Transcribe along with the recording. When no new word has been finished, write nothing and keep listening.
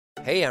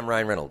Hey, I'm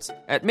Ryan Reynolds.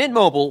 At Mint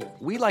Mobile,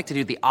 we like to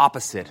do the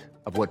opposite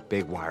of what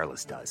Big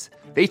Wireless does.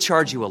 They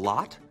charge you a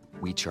lot,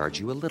 we charge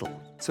you a little.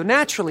 So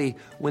naturally,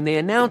 when they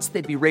announced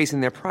they'd be raising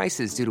their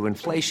prices due to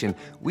inflation,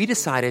 we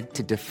decided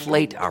to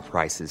deflate our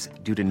prices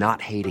due to not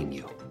hating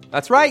you.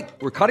 That's right.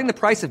 We're cutting the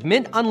price of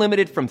Mint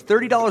Unlimited from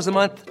 $30 a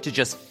month to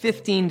just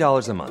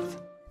 $15 a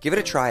month. Give it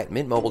a try at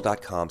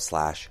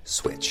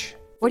mintmobile.com/switch.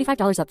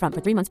 $45 up front for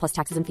 3 months plus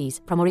taxes and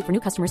fees. Promo rate for new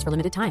customers for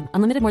limited time.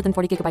 Unlimited more than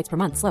 40 gigabytes per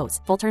month. Slows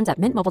full terms at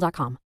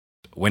mintmobile.com.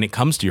 When it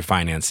comes to your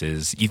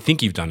finances, you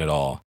think you've done it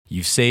all.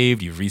 You've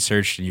saved, you've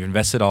researched, and you've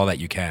invested all that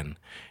you can.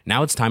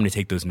 Now it's time to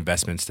take those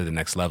investments to the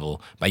next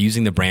level by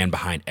using the brand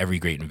behind every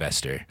great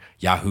investor,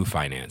 Yahoo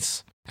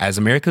Finance. As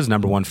America's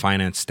 #1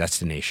 finance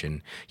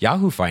destination,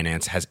 Yahoo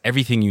Finance has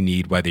everything you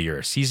need, whether you're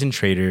a seasoned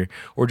trader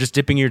or just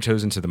dipping your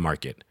toes into the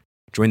market.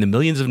 Join the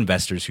millions of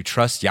investors who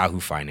trust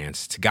Yahoo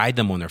Finance to guide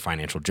them on their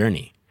financial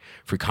journey.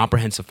 For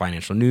comprehensive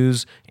financial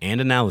news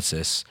and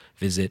analysis,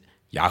 visit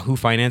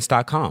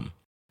yahoofinance.com.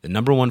 The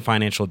 #1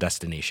 financial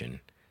destination,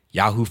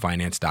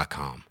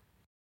 yahoofinance.com.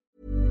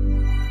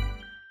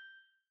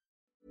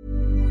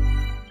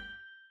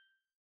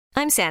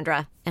 I'm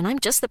Sandra, and I'm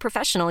just the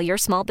professional your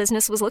small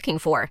business was looking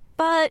for.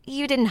 But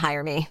you didn't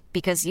hire me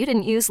because you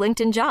didn't use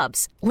LinkedIn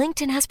Jobs.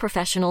 LinkedIn has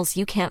professionals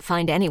you can't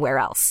find anywhere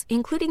else,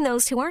 including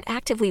those who aren't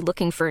actively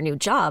looking for a new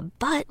job,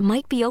 but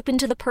might be open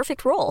to the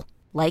perfect role,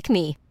 like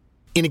me.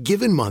 In a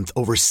given month,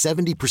 over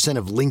 70%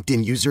 of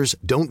LinkedIn users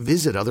don't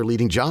visit other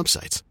leading job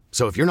sites.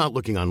 So if you're not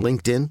looking on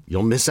LinkedIn,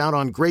 you'll miss out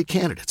on great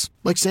candidates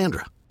like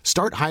Sandra.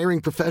 Start hiring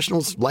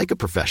professionals like a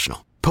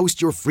professional. Post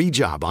your free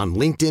job on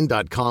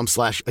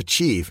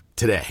linkedin.com/achieve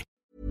today.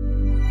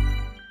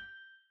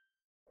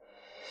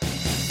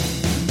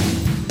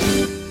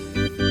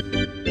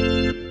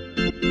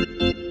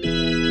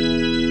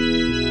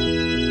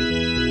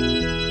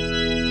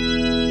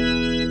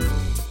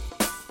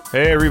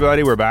 Hey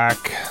everybody, we're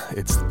back.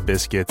 It's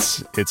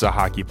Biscuits. It's a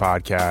hockey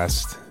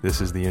podcast. This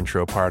is the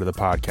intro part of the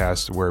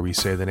podcast where we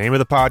say the name of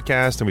the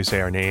podcast and we say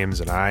our names,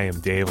 and I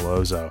am Dave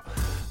Lozo.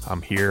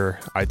 I'm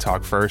here. I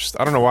talk first.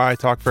 I don't know why I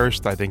talk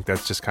first. I think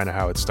that's just kind of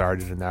how it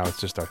started, and now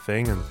it's just our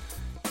thing. And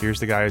here's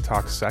the guy who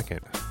talks second.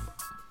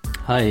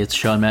 Hi, it's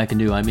Sean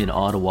McIndoe. I'm in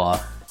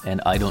Ottawa,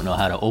 and I don't know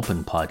how to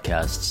open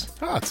podcasts.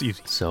 Oh, it's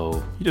easy.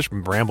 So you just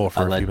ramble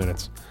for a few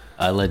minutes.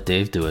 I let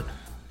Dave do it.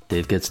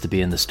 Dave gets to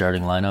be in the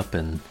starting lineup,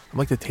 and I'm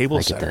like the table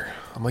setter.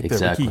 I'm like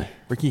the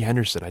Ricky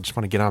Henderson. I just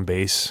want to get on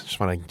base. Just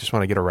want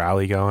to get a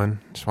rally going.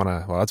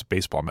 Well, that's a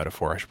baseball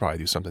metaphor. I should probably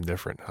do something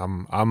different.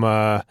 I'm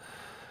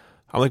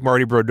like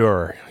Marty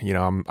Brodeur. You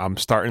know, I'm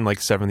starting like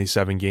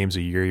 77 games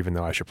a year, even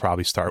though I should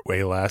probably start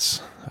way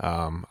less.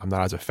 I'm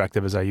not as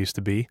effective as I used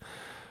to be,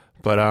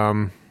 but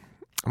I'm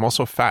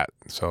also fat,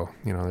 so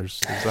you know there's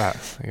that.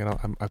 You know,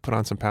 I put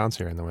on some pounds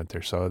here in the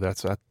winter, so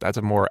that's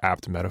a more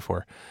apt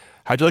metaphor.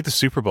 How'd you like the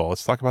Super Bowl?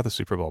 Let's talk about the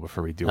Super Bowl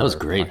before we do that. Was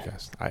great.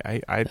 Podcast.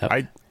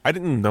 I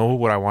didn't know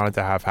what I wanted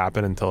to have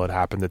happen until it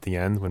happened at the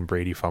end when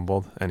Brady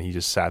fumbled and he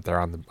just sat there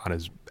on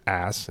his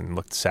ass and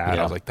looked sad.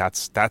 Yeah. I was like,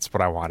 that's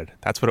what I wanted.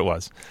 That's what it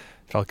was.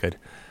 It felt good.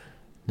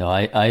 No,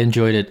 I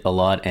enjoyed it a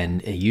lot,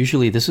 and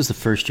usually this is the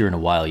first year in a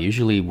while.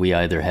 Usually we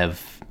either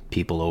have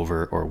people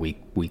over or we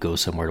go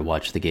somewhere to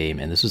watch the game,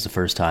 and this was the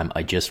first time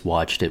I just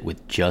watched it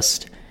with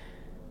just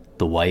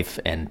the wife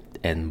and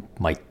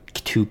my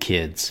 2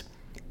 kids.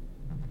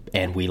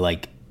 And we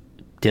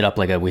did up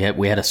we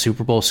had a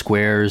Super Bowl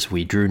squares.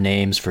 We drew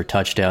names for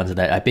touchdowns, and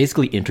I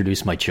basically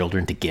introduced my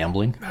children to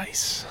gambling.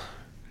 Nice.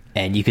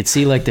 And you could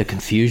see the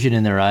confusion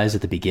in their eyes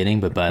at the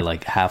beginning, but by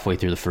halfway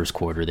through the first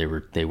quarter, they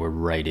were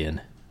right in.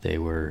 They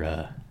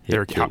were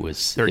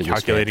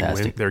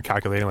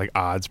calculating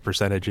odds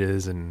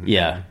percentages and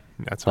yeah.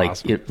 That's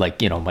awesome.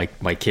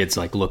 My kids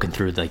looking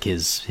through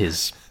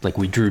his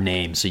we drew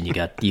names, and you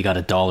got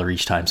 $1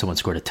 each time someone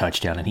scored a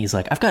touchdown, and he's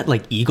like, I've got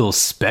Eagles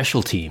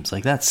special teams.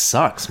 That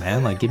sucks,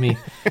 man. Give me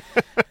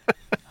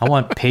I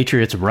want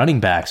Patriots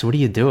running backs. What are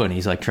you doing?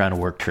 He's trying to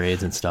work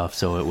trades and stuff.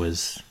 So it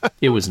was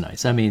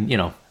nice. I mean,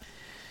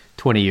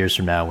 20 years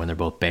from now when they're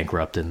both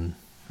bankrupt and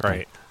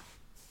right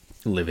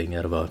living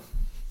out of a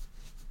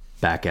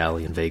back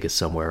alley in Vegas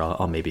somewhere,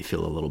 I'll maybe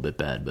feel a little bit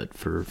bad, but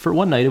for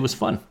one night it was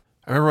fun.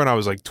 I remember when I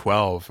was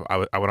 12, I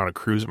went on a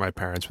cruise with my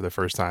parents for the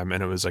first time,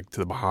 and it was to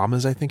the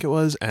Bahamas, I think it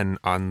was. And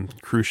on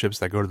cruise ships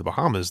that go to the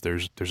Bahamas,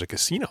 there's a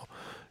casino,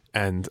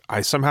 and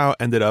I somehow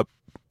ended up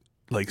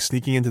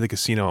sneaking into the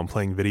casino and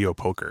playing video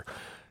poker.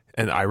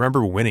 And I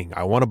remember winning.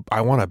 I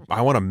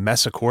won a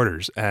mess of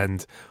quarters,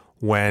 and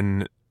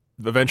when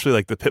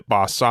eventually the pit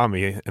boss saw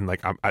me, and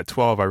I'm at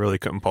 12, I really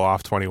couldn't pull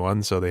off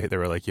 21, so they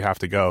were like, you have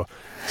to go.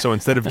 So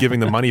instead of giving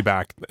the money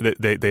back,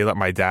 they let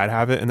my dad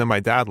have it, and then my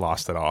dad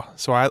lost it all.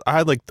 So I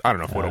had I don't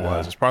know what it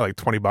was. It's probably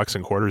 $20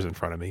 in quarters in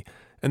front of me,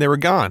 and they were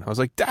gone. I was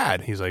like,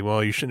 Dad. He's like,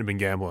 well, you shouldn't have been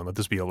gambling. Let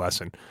this be a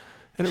lesson.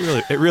 And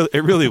it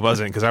really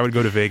wasn't, because I would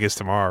go to Vegas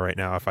tomorrow right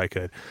now if I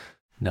could.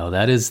 No,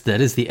 that is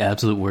the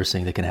absolute worst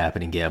thing that can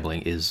happen in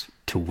gambling, is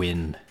to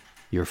win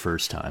your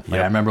first time.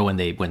 I remember when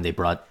they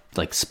brought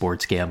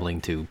sports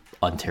gambling to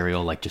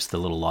Ontario, just the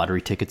little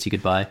lottery tickets you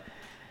could buy,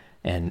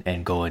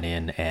 and going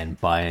in and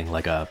buying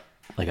like a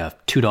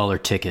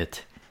 $2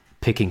 ticket,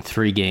 picking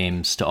 3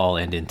 games to all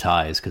end in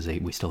ties because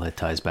we still had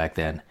ties back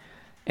then,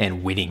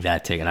 and winning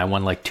that ticket. I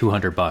won like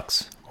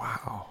 $200.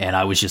 Wow. And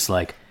I was just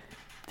like,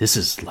 this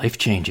is life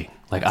changing.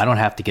 Like, I don't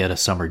have to get a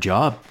summer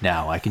job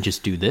now. I can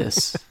just do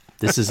this.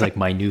 This is like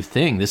my new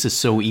thing. This is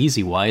so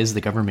easy. Why is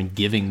the government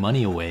giving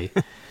money away?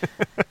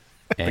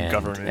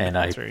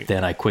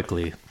 Then I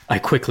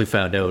quickly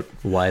found out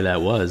why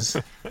that was,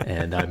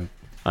 and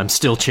I'm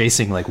still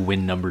chasing like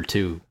win number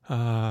 2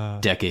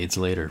 decades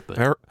later. But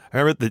I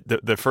remember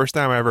the first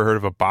time I ever heard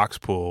of a box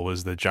pool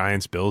was the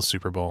Giants-Bills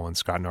Super Bowl, and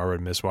Scott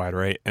Norwood missed wide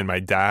right, and my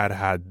dad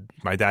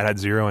had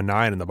 0 and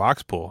 9 in the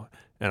box pool,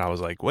 and I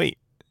was like, wait,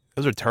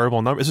 those are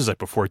terrible numbers. This is like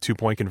before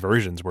 2-point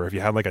conversions, where if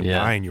you had like a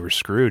 9, you were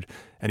screwed,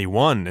 and he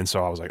won, and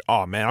so I was like,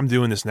 oh man, I'm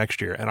doing this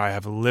next year, and I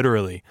have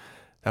literally.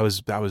 That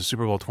was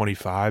Super Bowl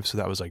 25, so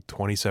that was like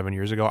 27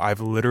 years ago. I've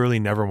literally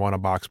never won a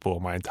box pool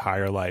my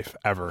entire life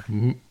ever,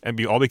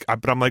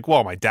 but I'm like,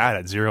 well, my dad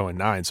had 0 and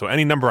 9, so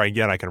any number I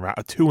get, I can I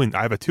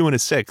have a 2 and a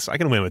 6. I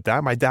can win with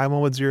that. My dad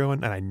won with 0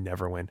 and I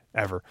never win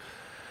ever.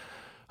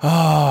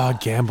 Oh,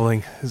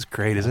 gambling is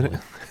great, isn't it?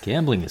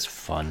 Gambling is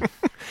fun.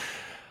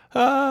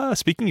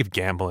 Speaking of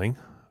gambling,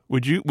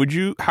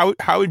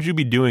 how would you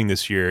be doing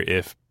this year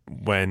if,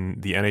 when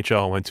the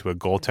NHL went to a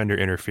goaltender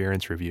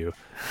interference review,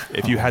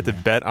 if you had to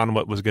bet on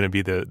what was going to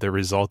be the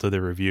result of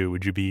the review,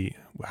 would you be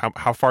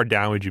how far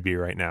down would you be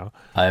right now?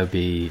 I'd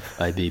be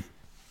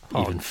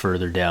even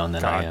further down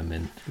than I am,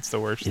 and it's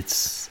the worst.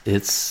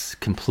 It's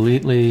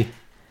completely.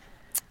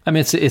 I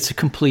mean, it's a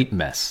complete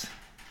mess.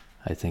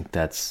 I think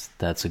that's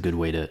a good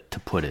way to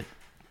put it.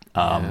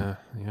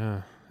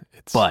 Yeah.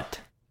 But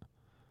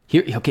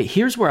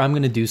here's where I'm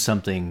going to do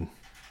something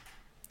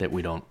that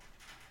we don't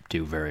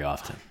do very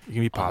often. You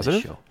can be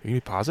positive. You can be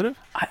positive.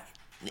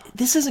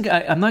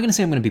 I'm not going to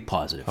say I'm going to be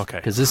positive. Okay.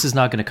 Because this is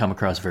not going to come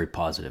across very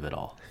positive at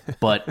all.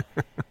 But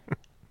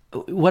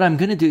what I'm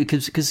going to do,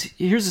 because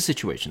here's the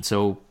situation.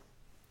 So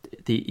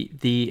the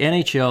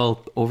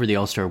NHL over the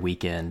All-Star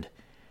weekend,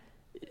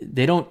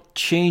 they don't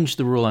change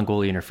the rule on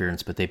goalie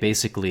interference, but they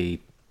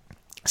basically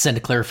send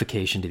a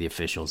clarification to the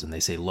officials, and they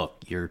say,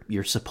 look,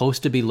 you're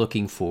supposed to be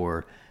looking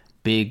for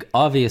big,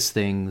 obvious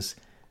things.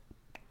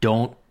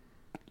 Don't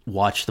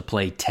watch the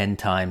play 10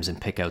 times and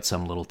pick out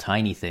some little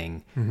tiny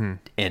thing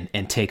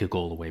and take a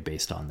goal away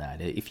based on that.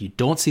 If you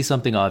don't see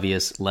something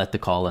obvious, let the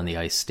call on the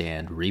ice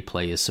stand.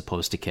 Replay is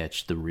supposed to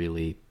catch the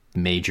really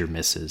major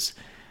misses.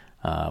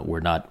 We're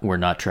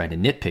not trying to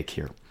nitpick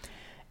here.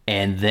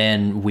 And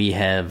then we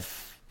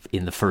have,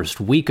 in the first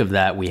week of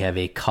that, we have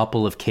a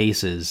couple of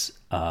cases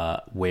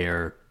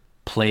where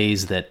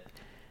plays that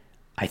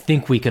I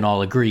think we can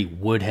all agree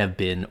would have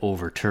been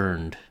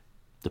overturned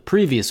the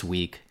previous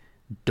week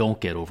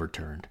don't get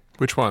overturned.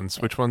 Which ones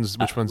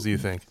do you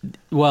think?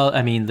 Well,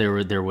 I mean,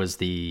 there was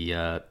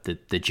the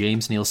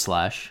James Neal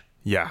slash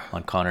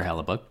on Connor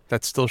Hellebuck.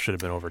 That still should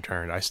have been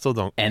overturned. I still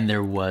don't. And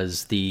there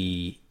was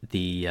the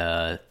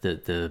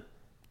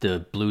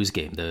Blues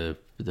game, the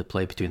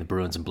play between the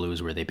Bruins and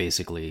Blues, where they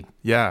basically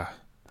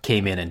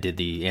came in and did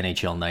the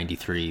NHL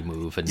 93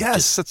 move and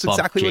that's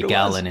exactly Jake what it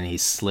Allen, was. and he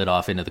slid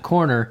off into the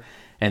corner.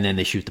 And then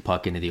they shoot the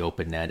puck into the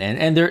open net,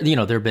 and there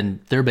have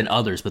been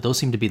others, but those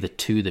seem to be the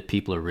two that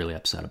people are really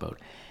upset about.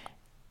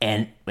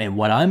 And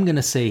what I'm going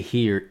to say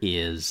here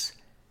is,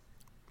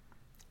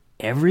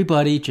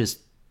 everybody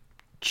just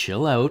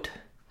chill out.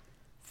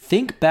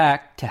 Think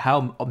back to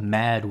how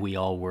mad we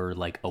all were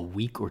like a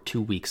week or 2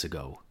 weeks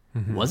ago.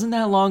 Wasn't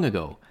that long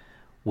ago,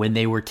 when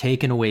they were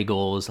taking away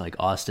goals like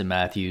Austin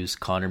Matthews,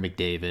 Connor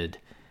McDavid.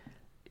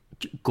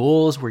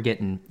 Goals were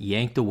getting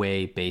yanked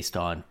away based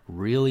on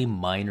really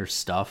minor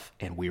stuff,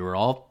 and we were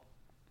all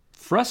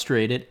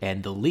frustrated,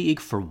 and the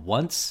league, for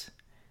once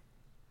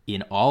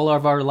in all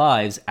of our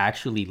lives,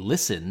 actually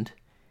listened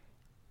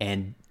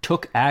and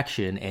took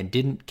action and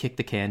didn't kick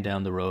the can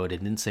down the road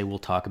and didn't say we'll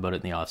talk about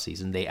it in the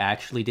offseason. They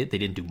actually did. They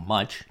didn't do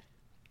much,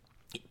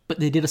 but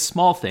they did a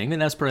small thing,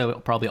 and that's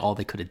probably all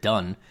they could have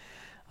done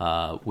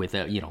with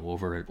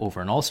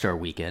over an All-Star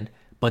weekend.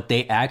 But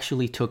they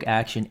actually took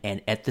action,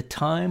 and at the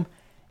time,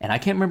 and I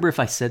can't remember if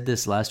I said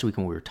this last week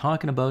when we were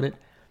talking about it,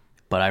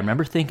 but I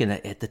remember thinking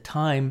that at the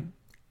time,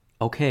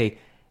 okay,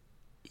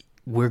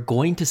 we're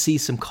going to see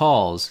some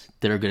calls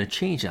that are going to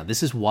change now.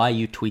 This is why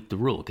you tweak the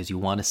rule, because you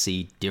want to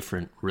see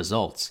different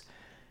results.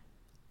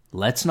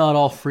 Let's not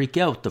all freak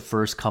out the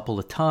first couple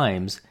of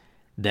times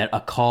that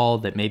a call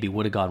that maybe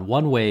would have gone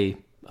one way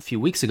a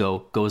few weeks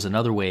ago goes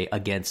another way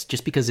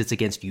just because it's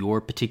against your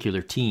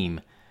particular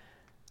team.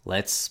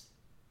 Let's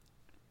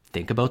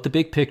think about the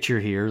big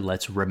picture here.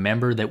 Let's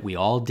remember that we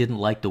all didn't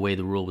like the way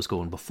the rule was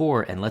going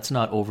before, and let's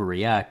not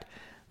overreact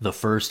the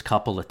first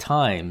couple of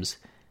times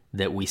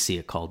that we see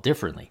it called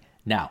differently.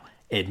 Now,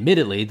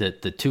 admittedly, the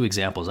two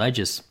examples I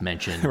just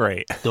mentioned,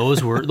 right,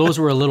 those were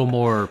a little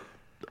more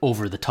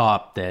over the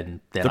top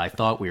than I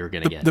thought we were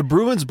going to get. The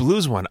Bruins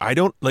Blues one, I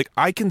don't like.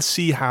 I can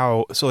see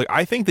how. So like,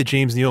 I think the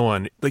James Neal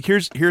one, like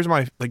here's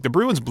my like the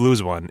Bruins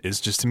Blues one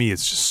is just, to me,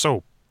 it's just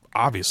so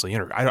obviously.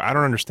 I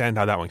don't understand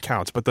how that one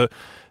counts, but the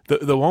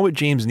The one with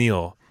James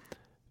Neal,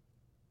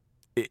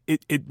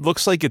 it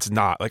looks like it's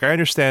not. Like, I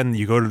understand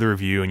you go to the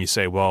review and you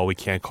say, well, we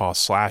can't call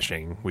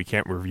slashing. We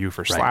can't review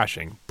for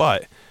slashing.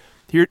 But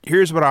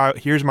here's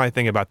my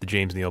thing about the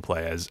James Neal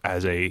play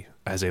as a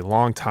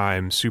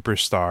longtime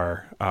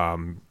superstar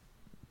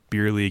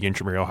beer league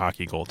intramural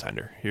hockey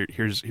goaltender.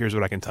 Here's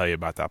what I can tell you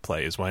about that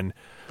play is when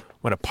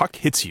a puck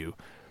hits you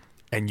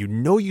and you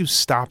know you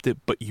stopped it,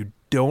 but you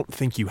don't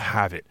think you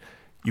have it.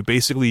 You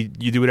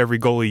do what every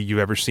goalie you've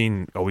ever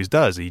seen always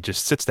does. He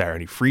just sits there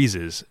and he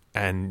freezes,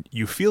 and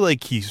you feel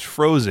like he's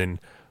frozen.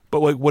 But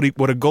what a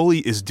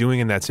goalie is doing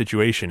in that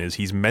situation is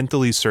he's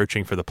mentally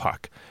searching for the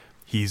puck.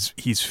 He's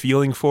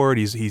feeling for it.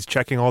 He's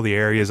checking all the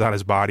areas on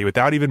his body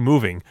without even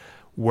moving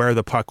where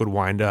the puck would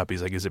wind up.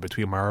 He's like, is it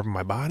between my arm and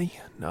my body?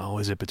 No.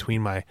 Is it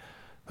between my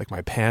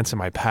pants and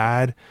my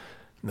pad?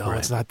 No,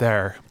 It's not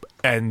there.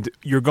 And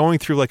you're going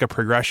through like a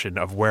progression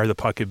of where the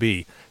puck could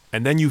be.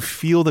 And then you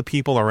feel the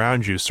people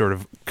around you sort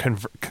of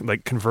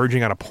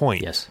converging on a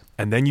point. Yes.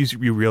 And then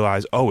you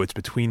realize, oh, it's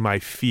between my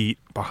feet,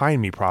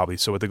 behind me probably.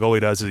 So what the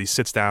goalie does is he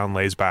sits down,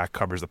 lays back,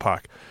 covers the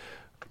puck.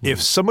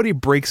 If somebody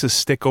breaks a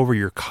stick over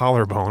your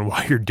collarbone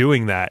while you're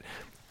doing that,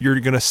 you're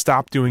going to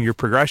stop doing your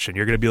progression.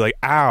 You're going to be like,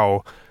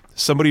 ow,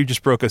 somebody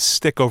just broke a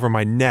stick over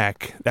my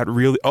neck. That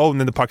really, and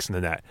then the puck's in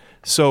the net.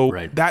 So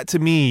that to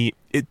me,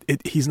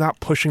 he's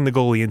not pushing the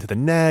goalie into the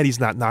net. He's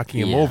not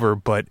knocking him over,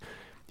 but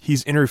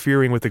he's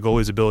interfering with the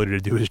goalie's ability to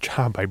do his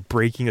job by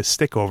breaking a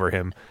stick over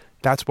him.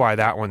 That's why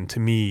that one, to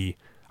me,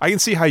 I can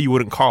see how you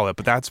wouldn't call it,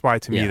 but that's why,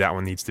 to me, that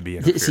one needs to be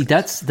interference. See,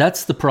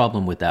 that's the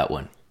problem with that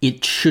one.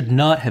 It should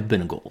not have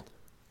been a goal.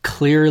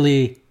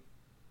 Clearly,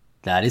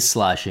 that is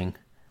slashing.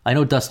 I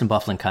know Dustin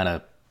Byfuglien kind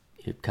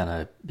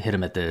of hit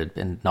him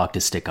and knocked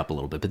his stick up a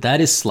little bit, but that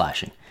is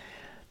slashing.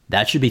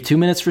 That should be 2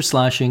 minutes for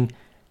slashing,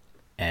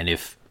 and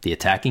if the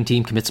attacking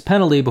team commits a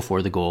penalty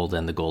before the goal,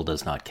 then the goal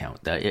does not count.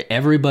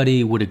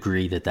 Everybody would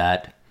agree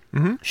that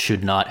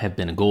should not have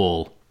been a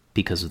goal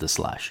because of the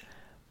slash.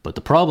 But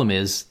the problem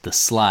is the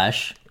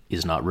slash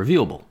is not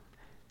reviewable.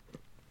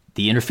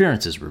 The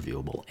interference is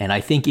reviewable. And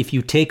I think if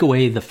you take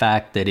away the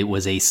fact that it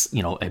was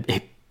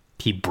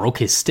he broke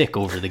his stick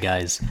over the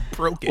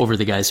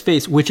guy's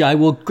face, which I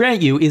will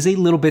grant you is a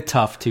little bit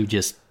tough to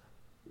just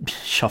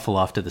shuffle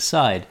off to the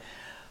side.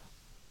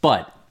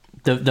 But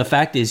the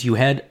fact is you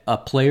had a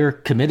player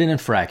commit an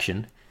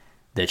infraction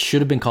that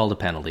should have been called a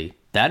penalty.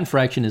 That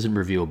infraction isn't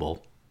reviewable.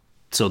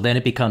 So then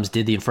it becomes,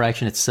 did the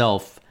infraction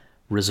itself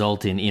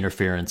result in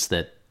interference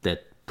that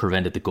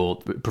prevented the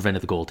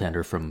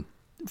goaltender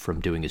from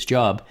doing his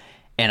job?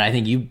 And I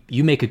think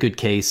you make a good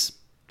case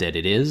that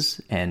it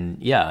is. And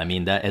yeah, I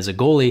mean, that as a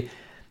goalie,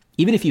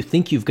 even if you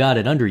think you've got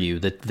it under you,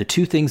 the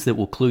two things that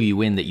will clue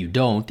you in that you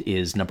don't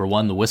is, number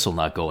one, the whistle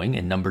not going,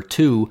 and number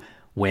two,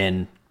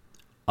 when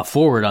a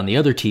forward on the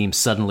other team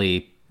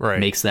suddenly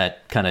makes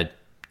that kind of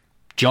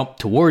jump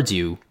towards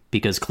you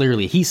because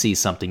clearly he sees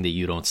something that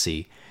you don't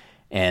see.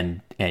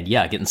 And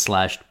yeah, getting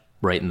slashed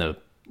right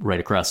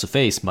across the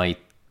face might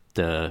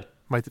hurt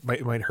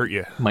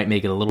you. Might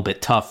make it a little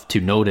bit tough to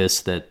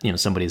notice that,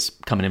 somebody's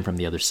coming in from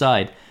the other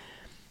side.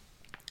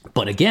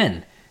 But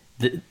again,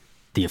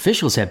 the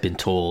officials have been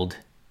told,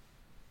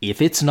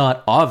 if it's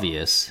not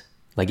obvious,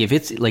 like if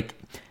it's like,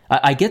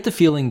 I get the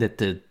feeling that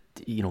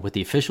what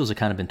the officials have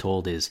kind of been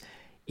told is,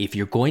 if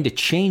you're going to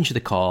change the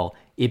call,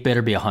 it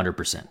better be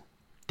 100%.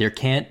 There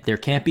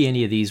can't be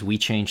any of these, we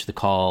change the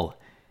call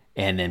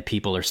and then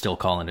people are still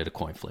calling it a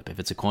coin flip. If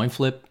it's a coin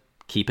flip,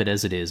 keep it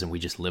as it is and we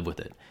just live with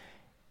it.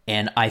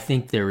 And I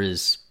think there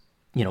is,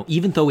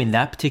 even though in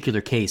that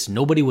particular case,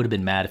 nobody would have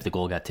been mad if the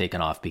goal got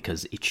taken off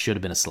because it should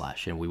have been a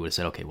slash. And we would have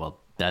said, okay, well,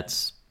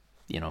 that's,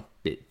 he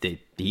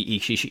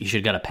should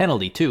have got a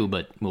penalty too,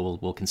 but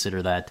we'll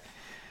consider that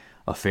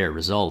a fair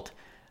result.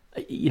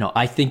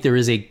 I think there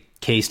is a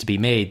case to be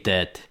made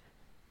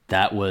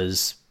that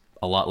was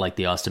a lot like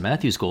the Austin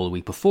Matthews goal the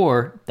week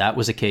before. That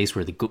was a case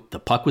where the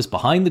puck was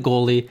behind the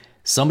goalie,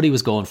 somebody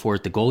was going for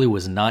it, the goalie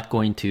was not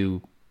going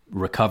to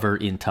recover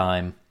in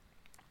time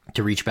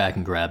to reach back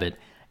and grab it.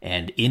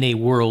 And in a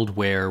world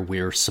where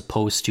we're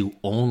supposed to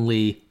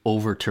only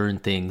overturn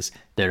things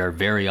that are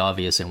very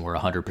obvious and we're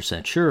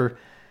 100% sure,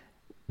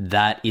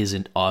 that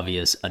isn't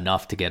obvious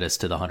enough to get us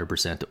to the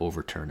 100% to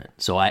overturn it.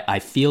 So I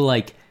feel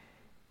like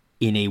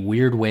in a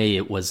weird way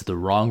it was the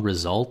wrong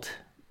result,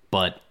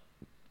 but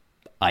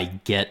I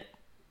get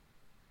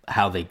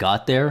how they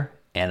got there,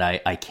 and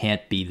I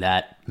can't be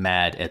that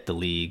mad at the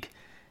league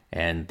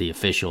and the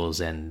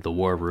officials and the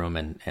war room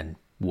and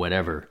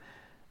whatever,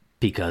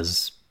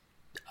 because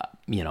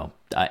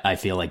I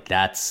feel like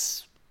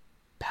that's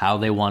how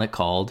they want it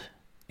called,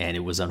 and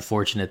it was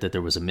unfortunate that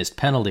there was a missed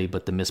penalty,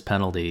 but the missed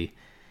penalty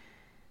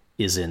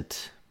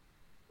isn't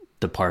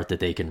the part that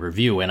they can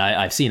review. And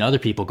I've seen other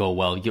people go,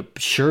 well,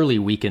 surely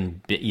we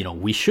can,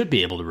 we should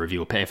be able to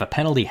review if a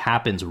penalty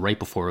happens right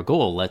before a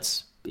goal,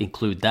 let's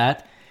include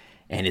that.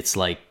 And it's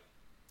like,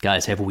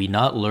 guys, have we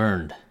not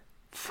learned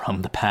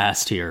from the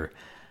past here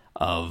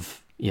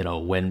of,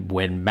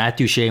 when Matt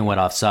Duchene went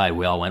offside,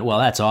 we all went, well,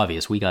 that's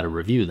obvious. We got to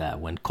review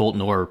that. When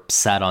Colton Orr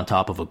sat on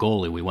top of a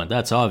goalie, we went,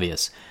 that's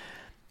obvious.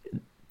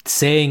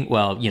 saying,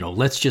 well,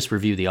 let's just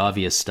review the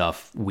obvious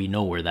stuff, we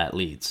know where that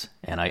leads.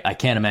 And I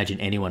can't imagine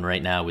anyone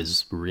right now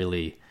is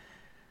really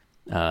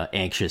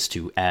anxious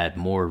to add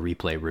more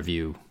replay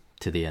review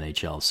to the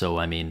NHL. So,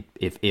 I mean,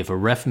 if a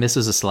ref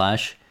misses a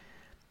slash,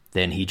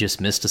 then he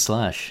just missed a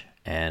slash.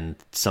 And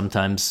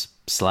sometimes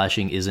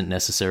slashing isn't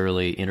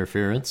necessarily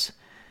interference,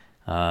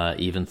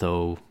 even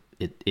though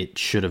it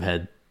should have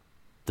had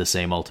the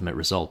same ultimate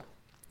result.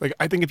 Like,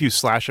 I think if you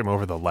slash him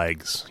over the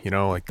legs,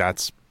 like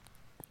that's,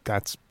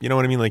 you know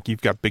what I mean? Like,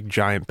 you've got big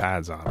giant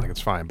pads on, like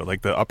it's fine, but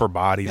like the upper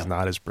body's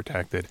not as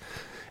protected.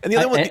 And the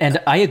other one, and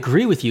I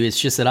agree with you. It's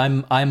just that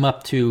I'm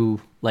up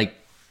to like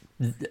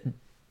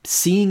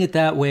seeing it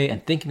that way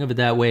and thinking of it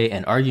that way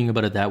and arguing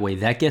about it that way.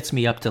 That gets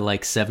me up to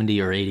like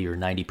 70 or 80 or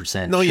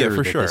 90%. No, yeah,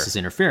 for sure. This is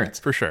interference.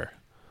 For sure.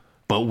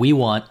 But we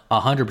want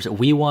 100%.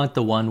 We want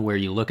the one where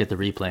you look at the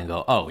replay and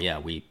go, oh yeah,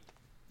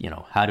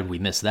 how did we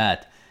miss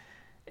that?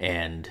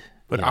 And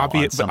But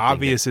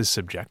obvious is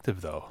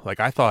subjective, though. Like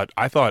I thought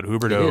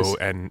Huberdeau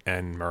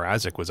and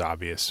Mrazek was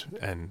obvious,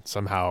 and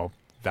somehow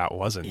that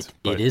wasn't.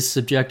 It is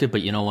subjective,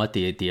 but you know what?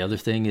 The other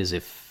thing is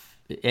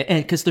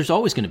because there's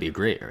always going to be a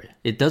gray area.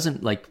 It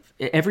doesn't like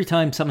every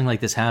time something like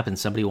this happens,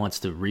 somebody wants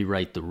to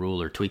rewrite the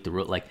rule or tweak the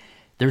rule. Like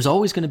there's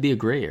always going to be a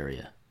gray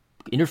area.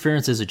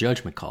 Interference is a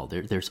judgment call.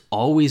 There's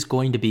always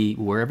going to be,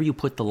 wherever you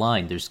put the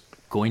line, there's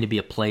going to be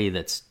a play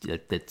that's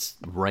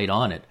right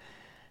on it.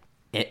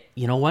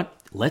 You know what?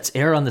 Let's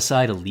err on the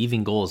side of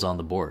leaving goals on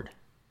the board.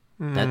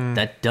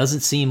 That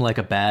doesn't seem like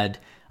a bad.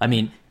 I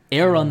mean,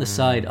 err on the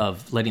side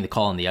of letting the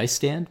call on the ice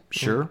stand,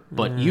 sure,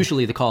 but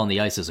usually the call on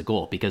the ice is a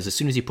goal, because as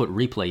soon as you put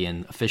replay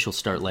in, officials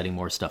start letting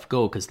more stuff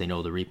go because they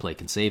know the replay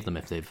can save them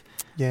if they've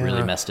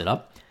really messed it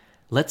up.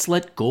 Let's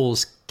let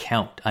goals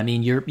count. I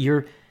mean,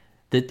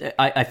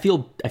 I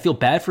feel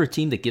bad for a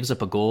team that gives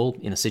up a goal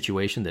in a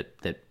situation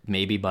that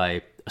maybe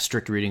by a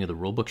strict reading of the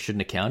rule book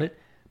shouldn't have counted,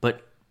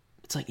 but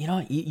it's like,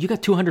 you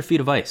got 200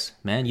 feet of ice,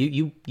 man.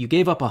 You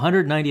gave up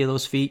 190 of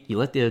those feet. You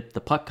let the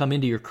puck come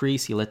into your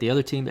crease. You let the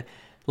other team.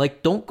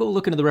 Like, don't go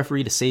looking to the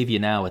referee to save you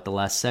now at the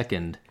last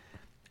second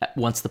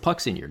once the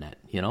puck's in your net.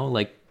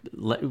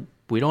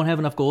 We don't have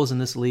enough goals in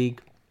this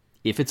league.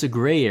 If it's a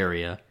gray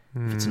area,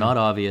 if it's not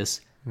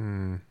obvious,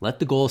 let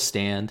the goal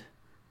stand.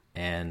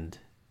 And,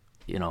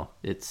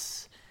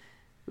 it's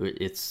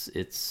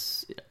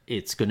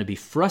going to be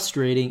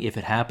frustrating if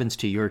it happens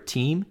to your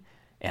team.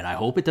 And I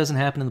hope it doesn't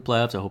happen in the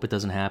playoffs. I hope it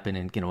doesn't happen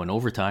in, in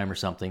overtime or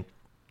something.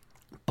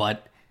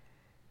 But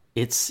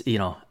it's,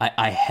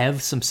 I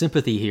have some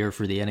sympathy here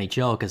for the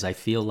NHL, because I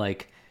feel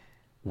like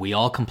we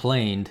all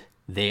complained,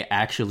 they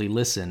actually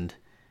listened,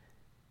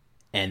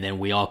 and then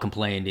we all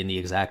complained in the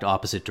exact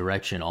opposite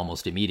direction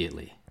almost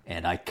immediately.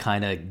 And I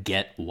kind of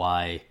get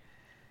why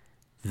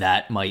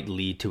that might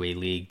lead to a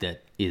league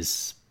that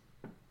is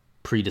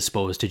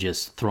predisposed to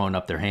just throwing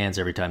up their hands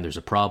every time there's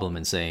a problem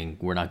and saying,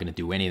 we're not going to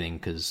do anything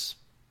because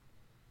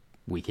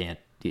we can't,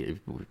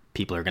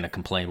 people are going to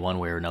complain one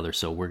way or another,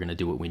 so we're going to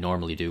do what we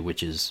normally do,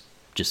 which is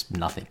just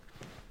nothing.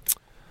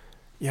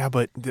 Yeah,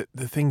 but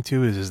the thing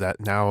too is that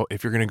now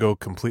if you're going to go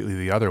completely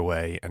the other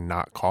way and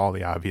not call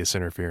the obvious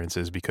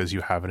interferences because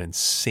you have an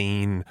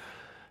insane,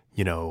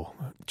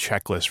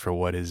 checklist for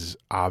what is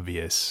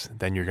obvious,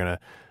 then you're going to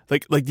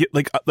like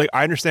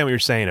I understand what you're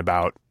saying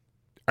about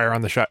err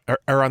on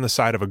the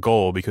side of a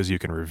goal because you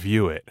can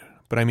review it.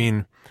 But I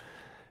mean,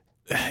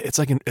 it's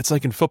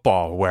like in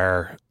football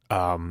where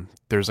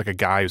there's like a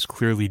guy who's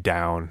clearly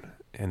down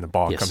and the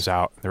ball comes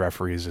out. And the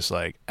referee is just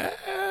like,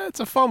 it's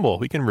a fumble.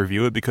 We can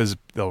review it because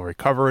they'll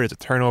recover it. It's a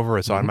turnover.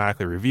 It's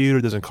automatically reviewed.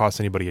 It doesn't cost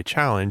anybody a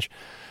challenge.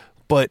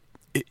 But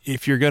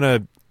if you're going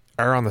to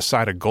err on the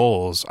side of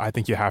goals, I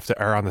think you have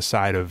to err on the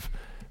side of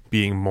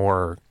being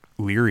more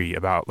leery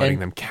about letting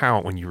them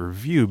count when you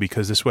review,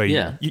 because this way,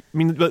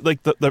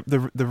 like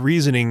the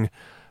reasoning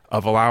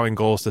of allowing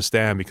goals to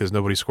stand because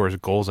nobody scores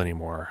goals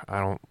anymore, I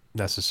don't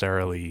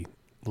necessarily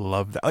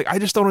love that. Like, I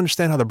just don't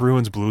understand how the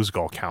Bruins Blues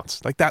goal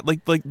counts like that.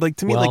 Like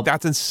to me, like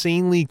that's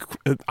insanely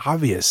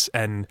obvious.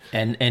 And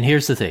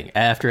here's the thing: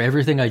 after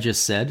everything I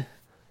just said,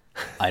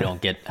 I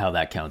don't get how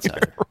that counts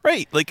either.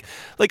 Right? Like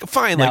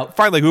fine, now,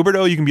 like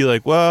Huberdeau, you can be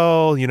like,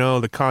 well,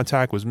 the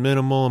contact was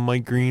minimal and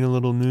Mike Green a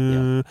little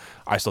new. Yeah.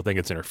 I still think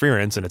it's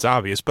interference and it's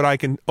obvious, but I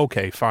can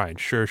fine,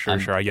 sure,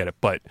 I get it.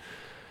 But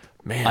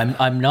man,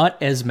 I'm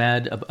not as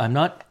mad. I'm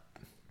not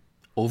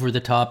over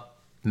the top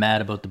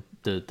mad about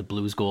the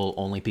Blues goal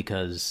only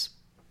because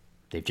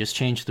they've just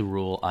changed the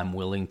rule. I'm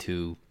willing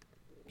to,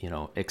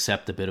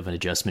 accept a bit of an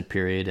adjustment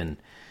period, and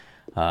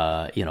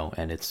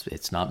and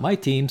it's not my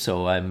team,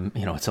 so I'm,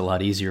 it's a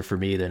lot easier for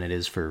me than it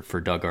is for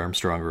Doug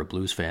Armstrong or a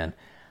Blues fan.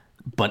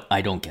 But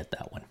I don't get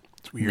that one.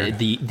 It's weird.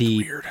 It's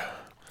weird.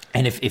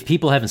 And if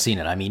people haven't seen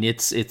it, I mean,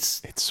 it's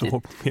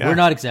so, we're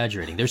not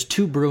exaggerating. There's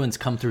two Bruins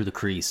come through the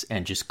crease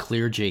and just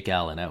clear Jake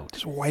Allen out.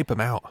 Just wipe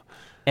him out.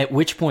 At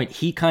which point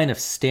he kind of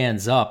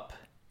stands up.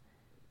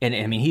 And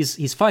I mean,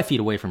 he's 5 feet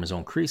away from his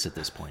own crease at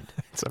this point.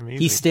 It's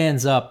amazing. He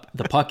stands up.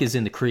 The puck is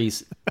in the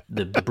crease.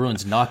 The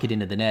Bruins knock it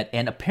into the net.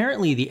 And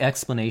apparently, the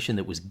explanation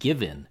that was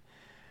given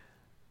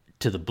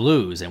to the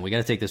Blues, and we got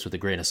to take this with a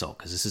grain of salt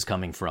because this is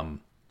coming from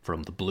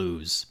the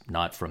Blues,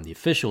 not from the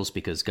officials,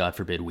 because God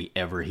forbid we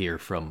ever hear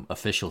from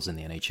officials in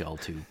the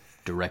NHL to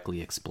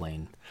directly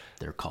explain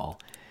their call.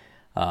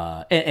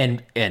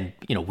 And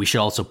we should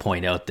also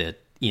point out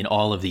that in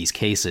all of these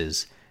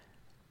cases,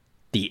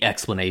 the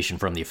explanation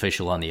from the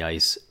official on the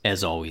ice,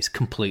 as always,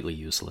 completely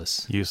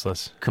useless.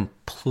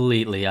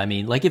 Completely. I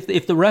mean, like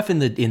if the ref in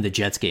the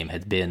Jets game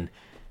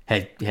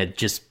had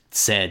just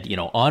said,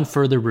 on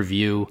further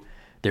review,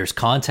 there's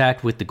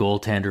contact with the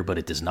goaltender, but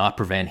it does not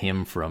prevent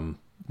him from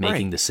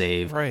making the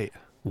save. Right.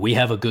 We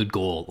have a good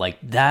goal. Like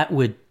that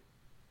would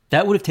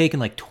have taken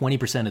like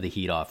 20% of the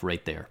heat off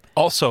right there.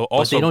 Also,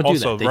 but they don't do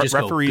that. They just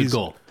referees,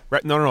 go,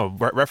 good goal. No.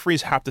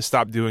 Referees have to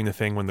stop doing the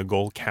thing when the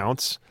goal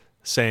counts,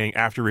 saying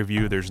after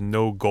review there's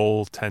no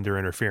goaltender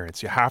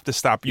interference. You have to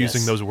stop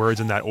using those words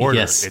in that order.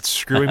 Yes. It's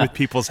screwing with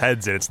people's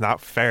heads, and it's not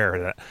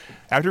fair.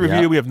 After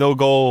review, we have no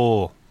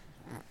goal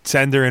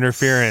tender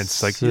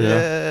interference. Like,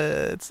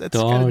 that's kind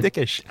of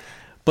dickish.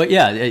 But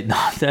yeah,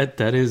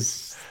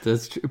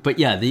 that's true. But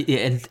yeah,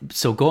 and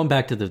so going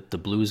back to the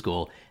Blues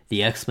goal,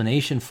 the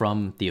explanation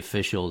from the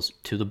officials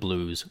to the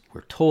Blues,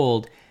 we're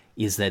told,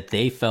 is that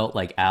they felt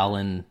like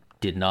Allen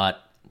did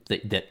not,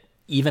 that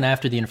even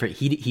after the interference,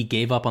 he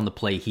gave up on the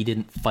play. He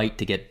didn't fight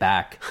to get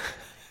back.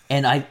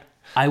 And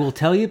I will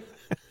tell you,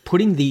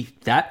 putting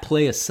that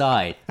play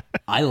aside,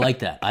 I like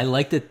that. I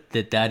like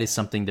that is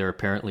something they're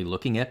apparently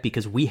looking at,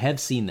 because we have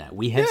seen that.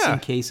 We have seen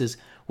cases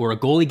where a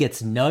goalie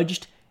gets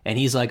nudged and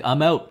he's like,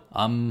 I'm out.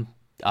 I'm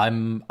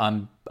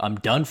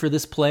done for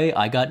this play.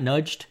 I got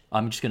nudged.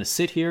 I'm just going to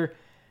sit here.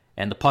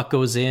 And the puck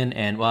goes in,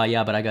 and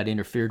but I got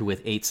interfered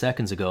with 8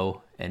 seconds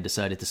ago and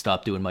decided to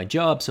stop doing my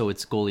job, so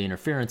it's goalie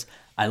interference.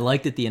 I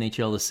like that the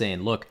NHL is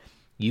saying, look,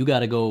 you got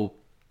to go,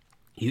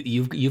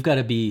 you've got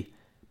to be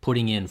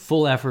putting in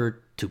full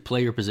effort to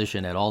play your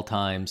position at all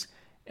times,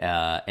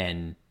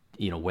 and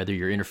whether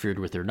you're interfered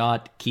with or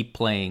not, keep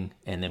playing,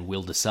 and then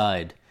we'll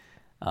decide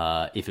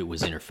if it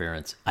was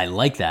interference. I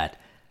like that,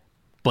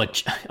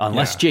 but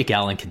unless Jake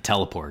Allen can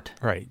teleport,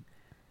 right?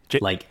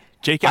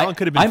 Jake Allen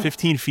could have been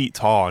 15 feet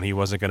tall, and he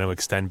wasn't going to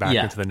extend back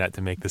into the net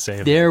to make the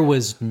save. There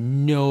was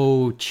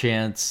no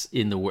chance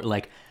in the world.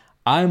 Like,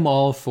 I'm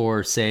all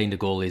for saying to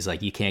goalies,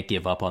 like, you can't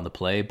give up on the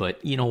play,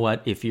 but you know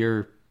what? If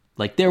you're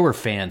like, there were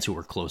fans who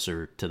were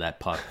closer to that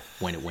puck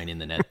when it went in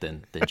the net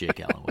than Jake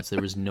Allen was. There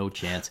was no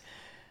chance.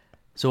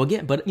 So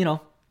again,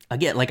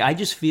 like, I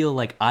just feel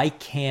like I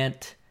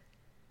can't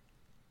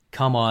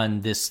come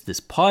on this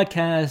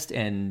podcast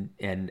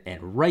and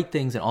write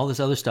things and all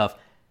this other stuff,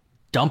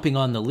 dumping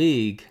on the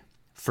league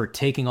for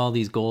taking all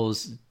these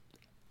goals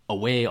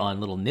away on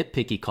little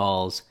nitpicky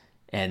calls,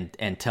 and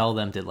tell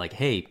them that, like,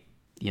 hey,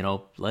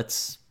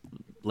 let's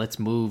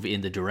move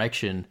in the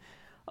direction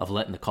of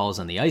letting the calls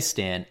on the ice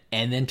stand,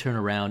 and then turn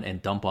around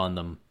and dump on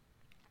them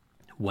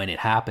when it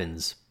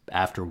happens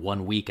after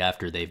 1 week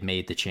after they've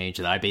made the change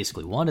that I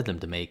basically wanted them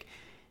to make,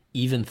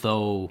 even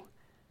though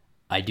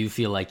I do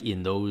feel like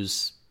in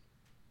those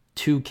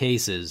 2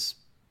 cases,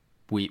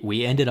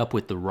 we ended up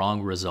with the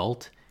wrong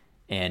result,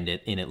 and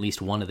in at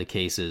least one of the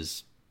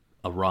cases,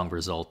 a wrong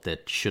result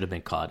that should have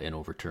been caught and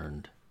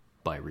overturned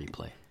by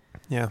replay.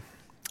 Yeah.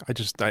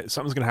 Something's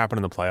going to happen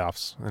in the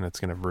playoffs, and it's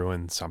going to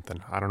ruin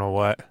something. I don't know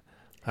what.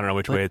 I don't know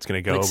which way it's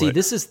going to go. See,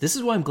 this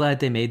is why I'm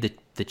glad they made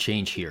the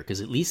change here, because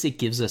at least it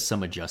gives us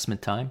some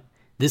adjustment time.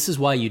 This is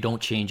why you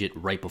don't change it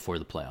right before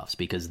the playoffs,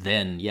 because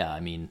then,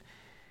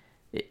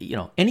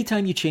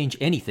 anytime you change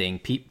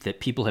anything that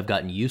people have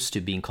gotten used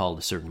to being called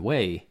a certain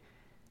way,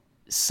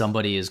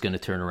 somebody is going to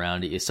turn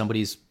around. If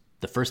somebody's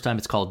the first time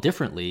it's called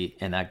differently,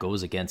 and that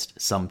goes against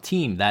some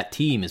team, that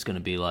team is going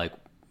to be like,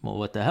 well,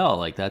 what the hell?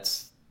 Like,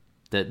 this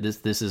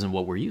isn't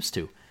what we're used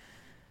to.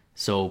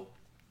 So,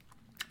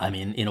 I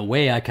mean, in a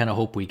way, I kind of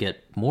hope we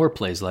get more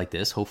plays like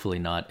this. Hopefully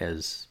not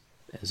as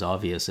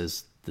obvious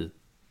as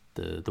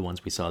the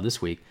ones we saw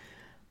this week,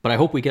 but I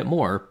hope we get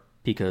more,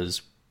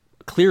 because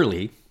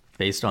clearly,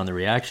 based on the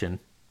reaction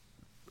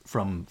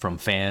from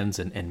fans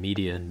and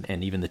media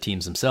and even the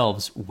teams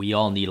themselves, we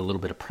all need a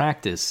little bit of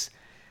practice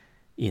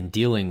in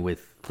dealing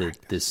with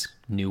this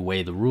new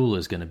way the rule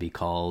is going to be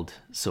called,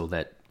 so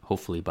that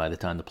hopefully by the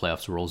time the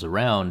playoffs rolls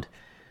around,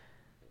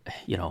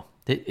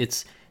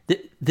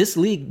 this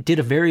league did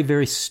a very,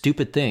 very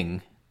stupid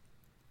thing,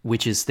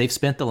 which is they've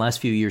spent the last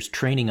few years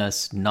training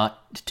us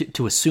not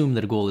to assume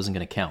that a goal isn't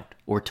going to count,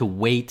 or to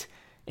wait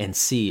and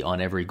see on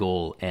every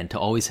goal, and to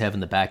always have in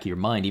the back of your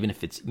mind, even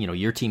if it's,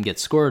 your team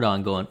gets scored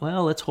on, going,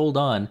 well, let's hold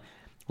on,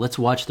 let's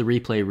watch the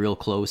replay real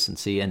close and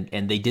see.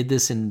 And they did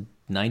this in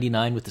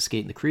 99 with the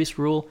skate in the crease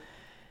rule.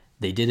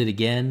 They did it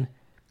again.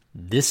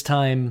 This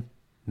time,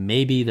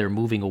 maybe they're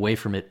moving away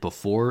from it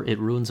before it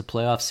ruins a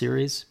playoff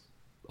series.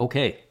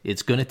 Okay,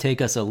 it's going to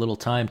take us a little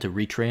time to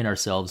retrain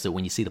ourselves that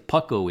when you see the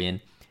puck go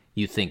in,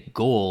 you think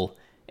goal,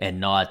 and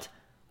not,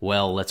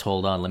 well, let's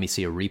hold on, let me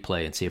see a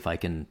replay and see if I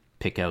can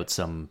pick out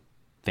some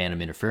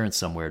phantom interference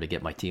somewhere to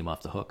get my team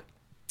off the hook.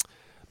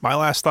 My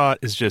last thought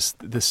is just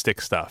the stick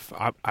stuff.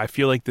 I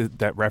feel like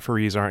that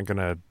referees aren't going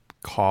to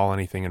call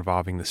anything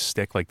involving the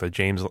stick, like the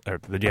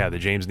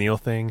James Neal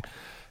thing.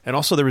 And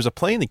also there was a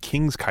play in the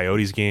Kings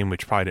Coyotes game,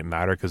 which probably didn't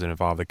matter because it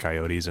involved the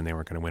Coyotes and they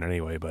weren't going to win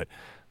anyway. But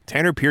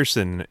Tanner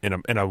Pearson,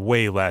 in a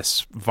way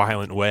less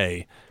violent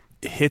way,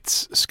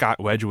 hits Scott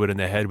Wedgwood in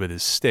the head with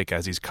his stick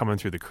as he's coming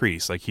through the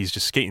crease. Like he's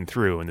just skating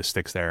through and the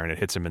stick's there and it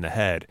hits him in the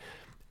head.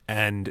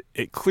 And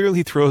it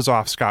clearly throws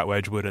off Scott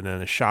Wedgwood, and then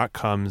the shot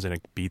comes and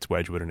it beats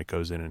Wedgwood and it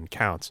goes in and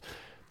counts.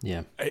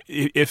 Yeah.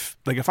 If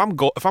I'm a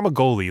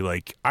goalie,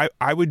 like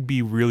I would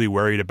be really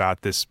worried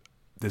about this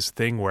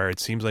thing where it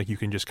seems like you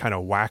can just kind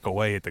of whack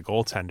away at the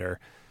goaltender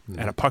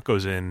and a puck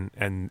goes in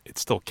and it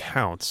still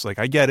counts. Like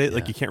I get it,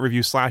 like you can't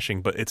review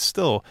slashing, but it's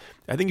still,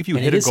 I think if you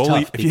hit a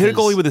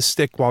goalie with a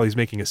stick while he's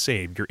making a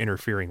save, you're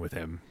interfering with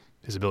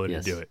his ability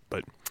to do it.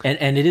 But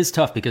and it is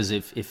tough because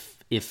if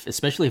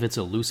especially if it's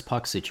a loose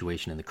puck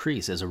situation in the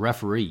crease, as a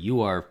referee,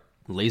 you are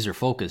laser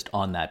focused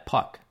on that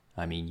puck.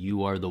 I mean,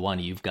 you are the one.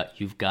 You've got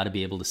to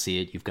be able to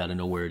see it. You've got to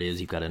know where it is.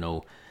 You've got to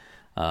know.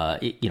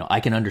 I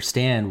can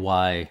understand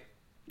why,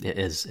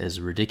 as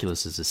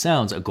ridiculous as it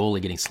sounds, a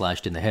goalie getting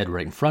slashed in the head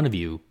right in front of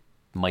you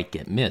might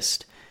get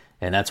missed,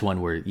 and that's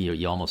one where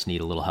you almost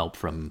need a little help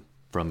from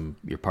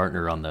your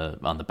partner on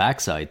the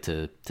backside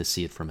to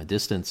see it from a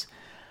distance.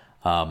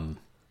 And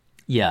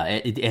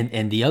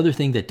the other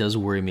thing that does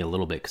worry me a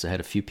little bit, because I had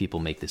a few people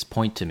make this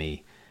point to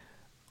me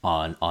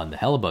on the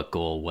Hellebuyck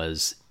goal,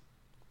 was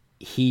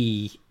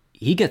he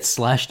gets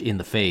slashed in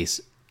the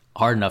face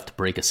hard enough to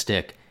break a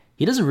stick.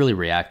 He doesn't really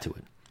react to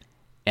it.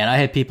 And I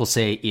had people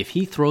say if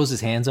he throws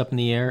his hands up in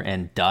the air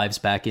and dives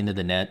back into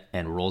the net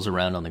and rolls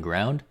around on the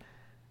ground,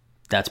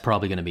 that's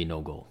probably going to be no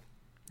goal.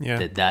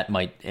 Yeah. That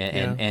might,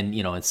 and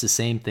it's the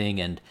same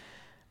thing. And,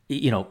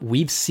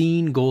 we've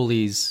seen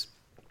goalies,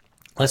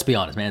 let's be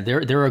honest, man,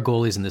 there are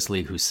goalies in this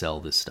league who sell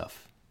this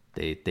stuff.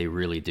 They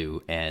really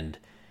do. And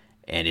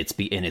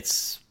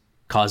it's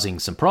causing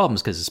some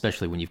problems because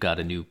especially when you've got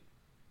a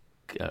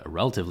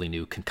relatively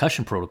new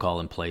concussion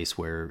protocol in place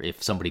where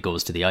if somebody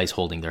goes to the ice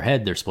holding their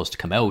head, they're supposed to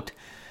come out.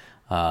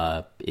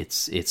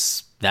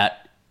 It's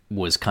that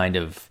was kind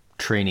of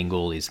training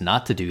goalies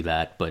not to do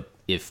that. But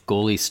if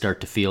goalies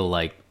start to feel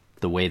like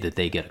the way that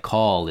they get a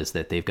call is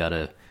that they've got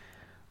to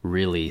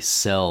really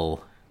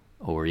sell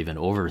or even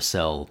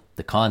oversell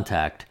the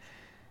contact,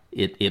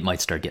 it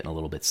might start getting a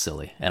little bit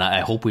silly. And I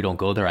hope we don't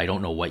go there. I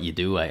don't know what you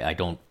do. I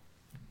don't,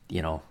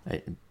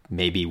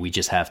 maybe we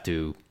just have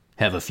to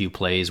have a few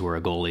plays where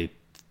a goalie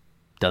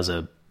does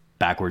a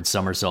backwards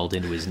somersault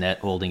into his net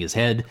holding his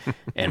head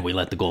and we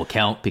let the goal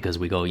count because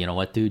we go, you know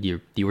what, dude,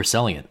 you were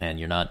selling it and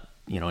you're not,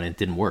 and it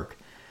didn't work.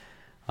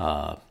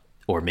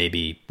 Or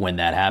maybe when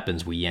that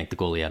happens, we yank the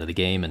goalie out of the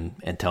game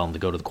and tell him to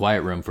go to the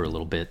quiet room for a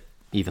little bit,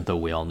 even though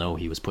we all know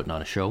he was putting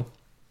on a show.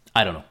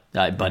 I don't know.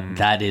 But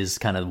that is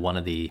kind of one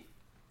of the...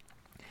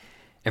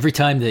 Every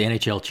time the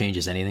NHL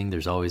changes anything,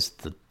 there's always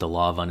the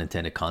law of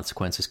unintended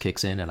consequences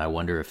kicks in, and I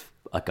wonder if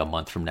like a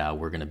month from now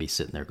we're going to be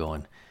sitting there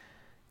going,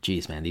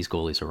 geez, man, these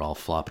goalies are all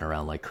flopping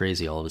around like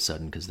crazy all of a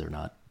sudden because they're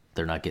not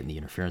getting the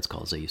interference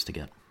calls they used to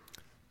get.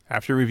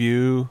 After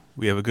review,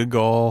 we have a good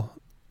goal.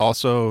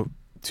 Also,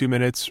 2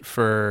 minutes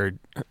for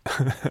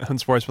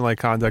unsportsmanlike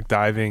conduct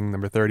diving,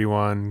 number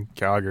 31,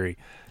 Calgary.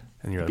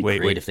 And you're like,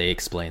 wait. If they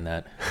explain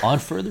that. On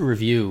further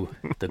review,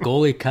 the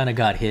goalie kind of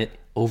got hit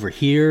over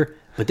here,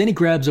 but then he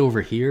grabs over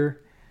here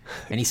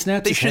and he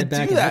snaps his head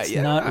back. And that's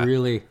not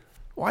really.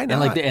 Why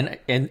not? And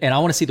I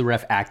want to see the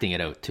ref acting it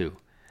out too.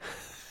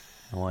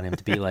 I want him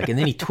to be like, and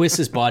then he twists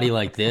his body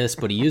like this,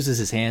 but he uses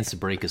his hands to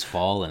break his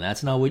fall, and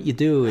that's not what you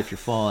do if you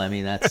fall. I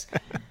mean, that's.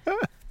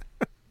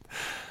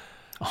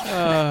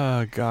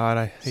 Oh God,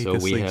 I hate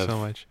this league so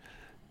much.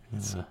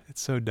 It's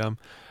so dumb.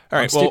 All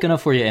right, I'm sticking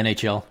up for you,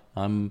 NHL.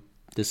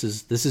 This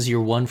is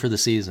your one for the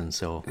season,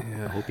 so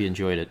I hope you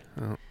enjoyed it.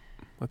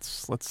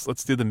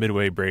 Let's do the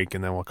midway break,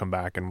 and then we'll come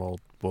back and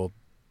we'll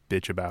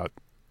bitch about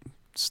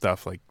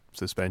stuff like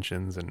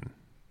suspensions, and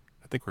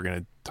I think we're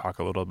gonna talk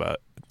a little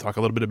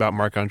bit about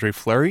Marc-Andre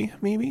Fleury,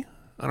 maybe.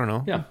 I don't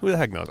know. Yeah. Who the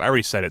heck knows? I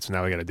already said it, so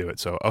now we got to do it.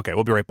 So okay,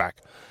 we'll be right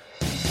back.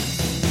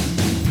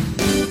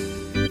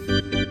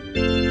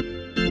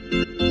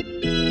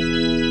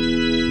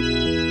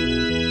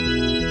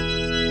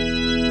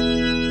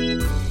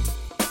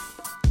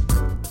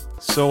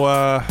 So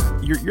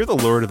you're the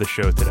lord of the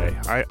show today.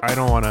 I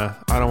don't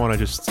wanna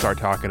just start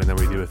talking and then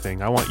we do a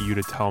thing. I want you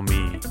to tell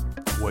me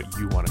what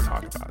you want to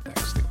talk about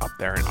next up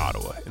there in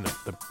Ottawa, in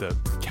the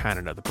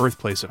Canada, the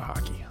birthplace of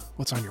hockey.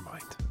 What's on your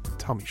mind?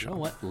 Tell me, Sean. You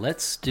know what?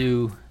 Let's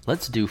do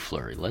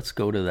Fleury. Let's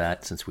go to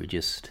that since we're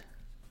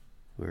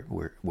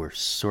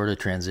sort of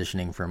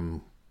transitioning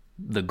from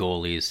the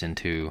goalies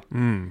into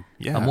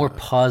a more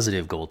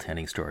positive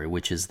goaltending story,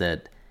 which is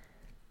that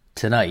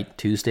tonight,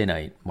 Tuesday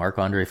night,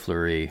 Marc-Andre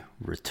Fleury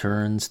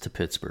returns to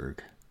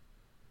Pittsburgh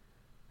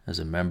as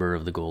a member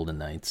of the Golden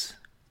Knights,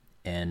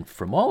 and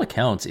from all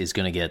accounts is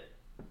going to get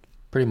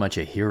pretty much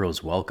a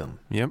hero's welcome.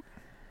 Yep,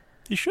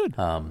 he should.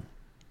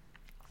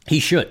 He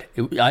should.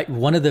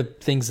 One of the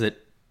things that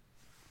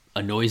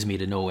annoys me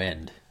to no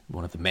end,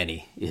 one of the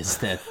many, is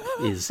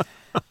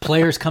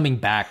players coming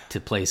back to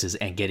places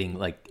and getting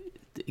like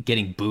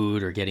getting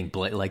booed or getting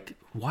like,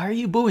 why are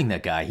you booing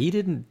that guy? He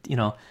didn't,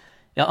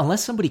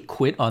 unless somebody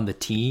quit on the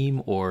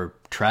team or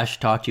trash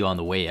talked you on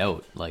the way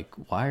out. Like,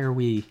 why are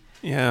we?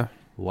 Yeah.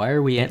 Why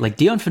are we like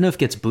Dion Phaneuf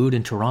gets booed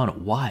in Toronto?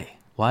 Why?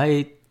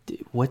 Why?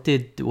 What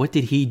did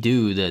he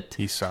do that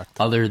he sucked?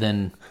 Other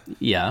than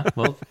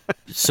well,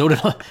 so did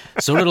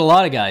a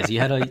lot of guys. He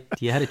had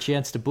a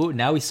chance to boo.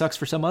 Now he sucks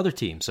for some other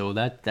team, so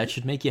that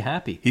should make you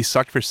happy. He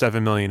sucked for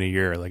 $7 million a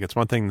year. Like, it's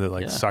one thing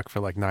to suck for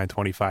like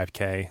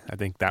 $925K. I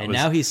think that and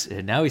was.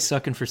 Now he's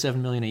sucking for $7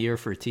 million a year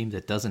for a team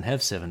that doesn't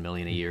have $7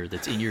 million a year.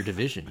 That's in your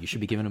division. You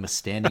should be giving him a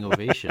standing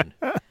ovation.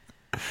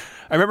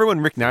 I remember when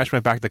Rick Nash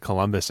went back to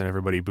Columbus and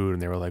everybody booed,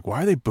 and they were like,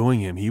 "Why are they booing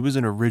him? He was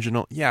an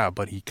original." Yeah,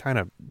 but he kind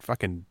of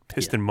fucking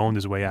pissed and moaned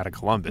his way out of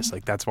Columbus.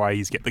 Like, that's why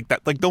he's getting like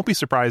that. Like, don't be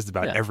surprised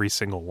about every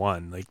single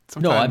one. Like,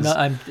 sometimes, no,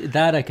 I'm not. I'm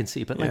that I can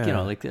see, but like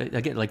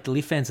again, like the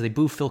Leaf fans, they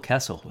boo Phil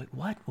Kessel. Like,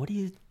 what? What do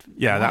you?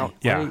 Yeah,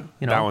 why?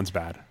 That one's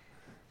bad.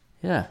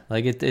 Yeah,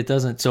 like it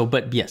doesn't. So,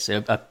 but yes,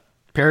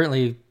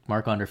 apparently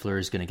Marc-Andre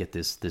Fleury is going to get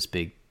this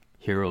big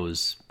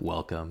hero's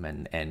welcome,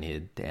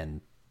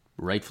 and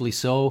rightfully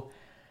so.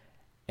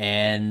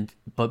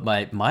 But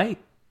my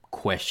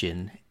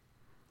question,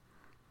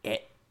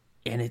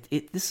 and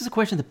this is a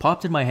question that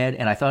popped in my head,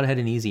 and I thought I had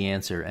an easy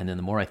answer, and then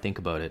the more I think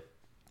about it,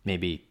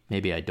 maybe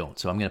I don't.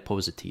 So I'm going to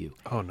pose it to you.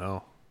 Oh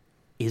no,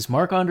 is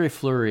Marc-Andre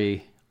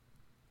Fleury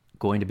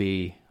going to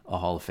be a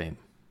Hall of Fame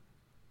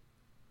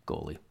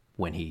goalie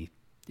when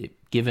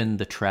given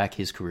the track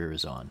his career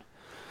is on?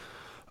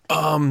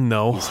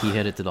 No. Is he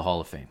headed to the Hall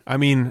of Fame? I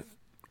mean,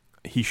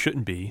 he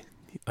shouldn't be.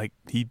 Like,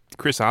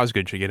 Chris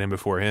Osgood should get in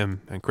before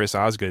him, and Chris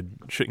Osgood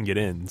shouldn't get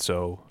in.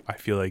 So I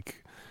feel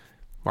like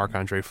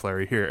Marc-Andre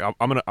Fleury here.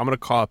 I'm gonna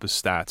call up his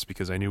stats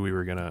because I knew we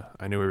were gonna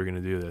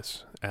do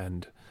this,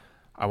 and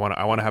I want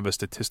to have a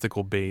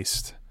statistical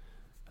based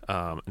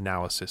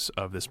analysis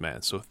of this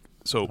man. So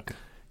okay.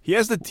 he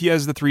has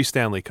the 3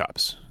 Stanley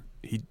Cups.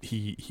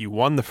 He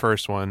won the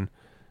first one,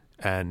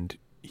 and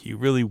he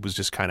really was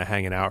just kind of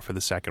hanging out for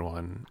the second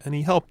one, and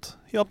he helped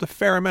a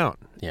fair amount.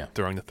 Yeah,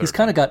 during the third. He's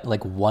kind of got like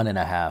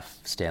 1.5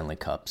 Stanley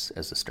Cups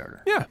as a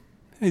starter. Yeah,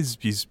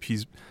 he's.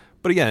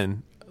 But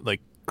again,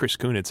 like Chris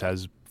Kunitz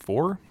has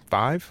 4,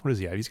 5. What does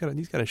he have? He's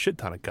got a shit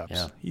ton of cups.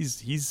 Yeah.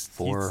 He's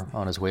 4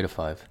 on his way to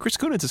 5. Chris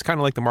Kunitz is kind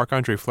of like the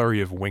Marc-Andre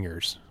Fleury of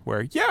wingers,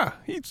 where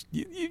he's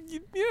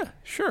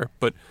sure,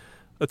 but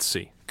let's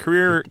see.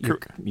 You're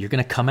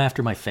gonna come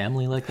after my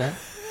family like that?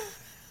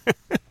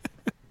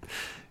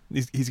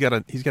 He's got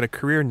a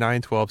career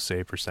 .912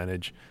 save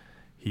percentage.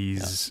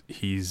 He's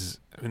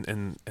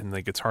and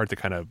like, it's hard to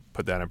kind of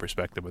put that in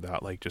perspective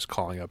without like just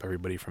calling up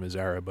everybody from his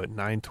era. But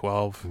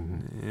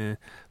 .912,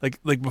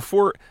 like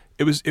before,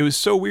 it was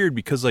so weird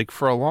because like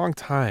for a long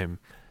time,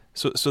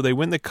 so they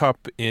win the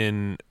cup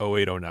in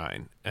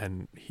 08-09,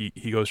 and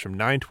he goes from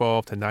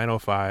 .912 to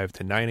 .905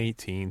 to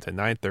 .918 to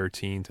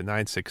 .913 to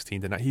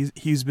 .916 to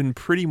he was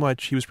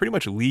pretty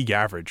much league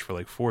average for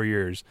like 4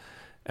 years,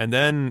 and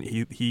then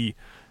he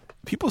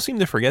people seem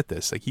to forget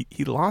this. Like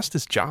he lost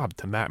his job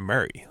to Matt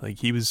Murray. Like,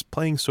 he was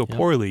playing so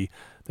poorly.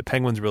 The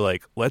Penguins were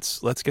like, let's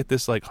get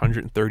this like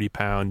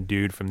 130-pound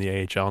dude from the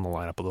AHL in the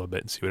lineup a little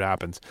bit and see what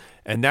happens.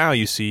 And now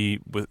you see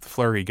with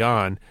Fleury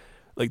gone,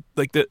 like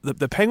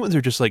the Penguins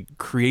are just like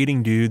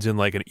creating dudes in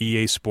like an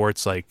EA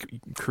Sports like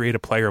create a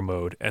player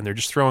mode, and they're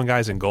just throwing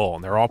guys in goal,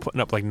 and they're all putting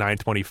up like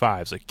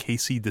 925s. Like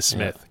Casey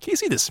DeSmith. Yeah.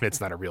 Casey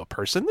DeSmith's not a real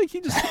person. Like, he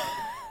just.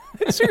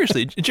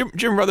 Seriously,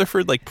 Jim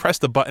Rutherford like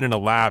pressed a button in a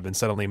lab and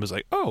suddenly was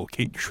like, "Oh,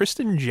 okay,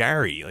 Tristan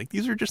Jarry." Like,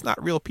 these are just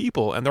not real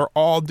people, and they're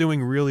all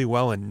doing really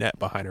well in net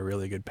behind a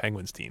really good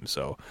Penguins team.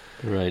 So,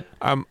 right,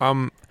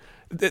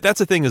 that's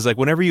the thing is like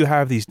whenever you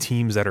have these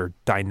teams that are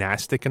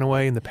dynastic in a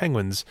way, and the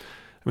Penguins,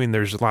 I mean,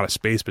 there's a lot of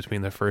space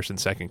between the first and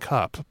second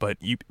cup, but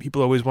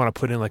people always want to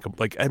put in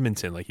like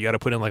Edmonton, like you got to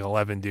put in like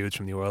 11 dudes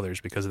from the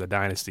Oilers because of the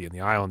dynasty, and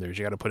the Islanders,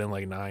 you got to put in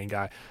like 9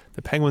 guys.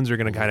 The Penguins are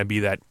going to kind of be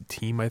that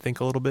team, I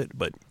think, a little bit,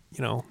 but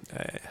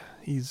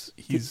he's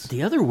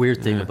the other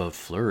weird thing about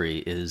Fleury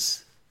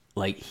is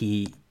like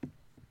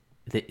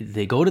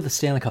they go to the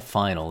Stanley Cup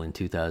final in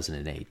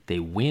 2008, they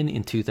win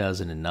in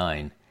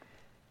 2009,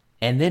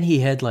 and then he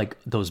had like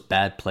those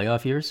bad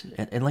playoff years,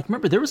 and like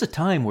remember there was a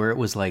time where it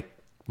was like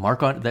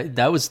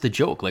that was the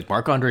joke. Like,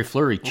 Marc-Andre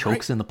Fleury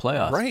chokes in the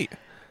playoffs. Right.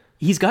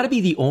 He's got to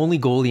be the only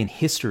goalie in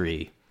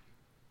history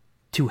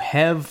to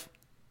have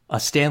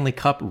a Stanley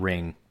Cup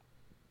ring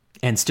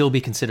and still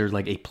be considered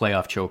like a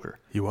playoff choker.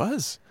 He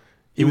was.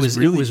 It was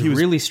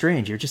really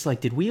strange. You're just like,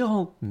 did we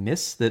all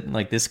miss that?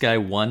 Like, this guy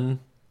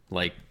won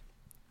like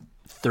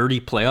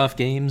 30 playoff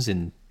games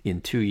in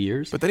 2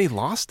 years. But then he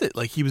lost it.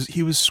 Like, he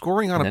was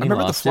scoring on I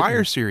remember the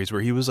Flyers series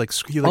where he was like,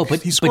 he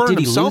scored did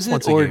he himself lose it,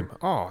 once or a game.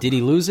 Oh, did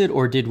he lose it,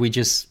 or did we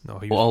just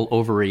all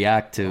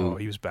overreact to? Oh,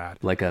 he was bad.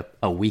 Like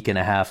a week and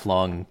a half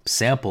long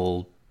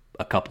sample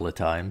a couple of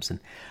times, and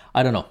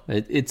I don't know.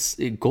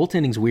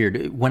 Goaltending's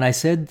weird. When I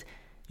said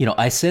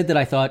that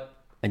I thought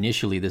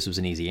initially this was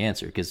an easy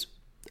answer, because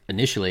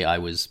initially I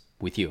was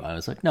with you. I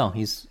was like, no,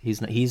 he's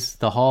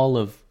the Hall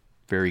of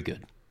very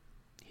good.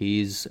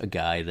 He's a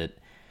guy that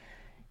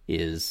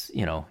is,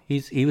 you know,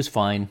 he was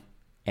fine.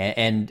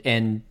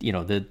 And you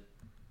know, the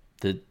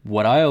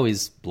what I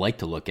always like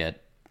to look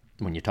at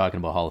when you're talking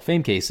about Hall of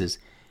Fame cases,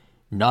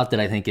 not that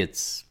I think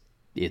it's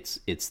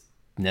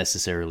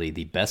necessarily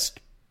the best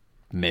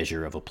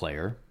measure of a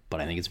player,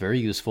 but I think it's very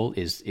useful,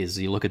 is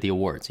you look at the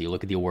awards, you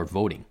look at the award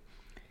voting.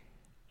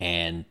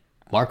 And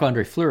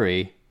Marc-Andre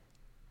Fleury,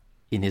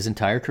 in his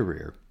entire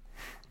career,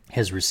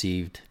 has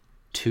received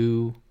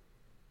 2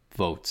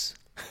 votes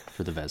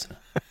for the Vezina.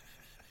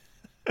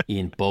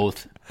 In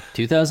both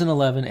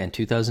 2011 and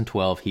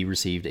 2012, he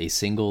received a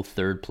single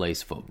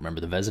third-place vote.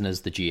 Remember, the Vezina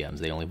is the GMs.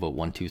 They only vote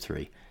 1, 2,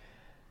 3.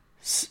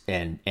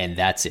 And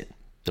that's it.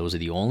 Those are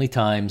the only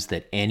times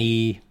that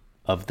any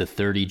of the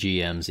 30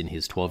 GMs in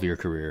his 12-year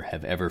career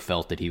have ever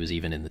felt that he was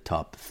even in the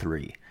top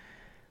 3.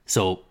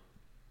 So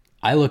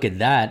I look at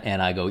that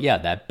and I go, yeah,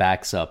 that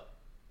backs up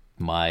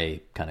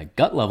my kind of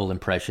gut level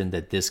impression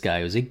that this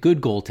guy was a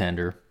good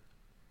goaltender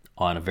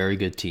on a very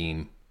good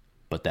team,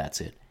 but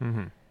that's it.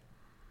 Mm-hmm.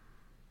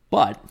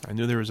 But I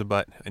knew there was a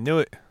but. I knew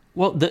it.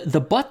 Well, the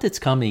but that's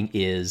coming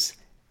is,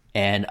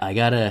 and I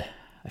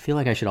feel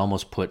like I should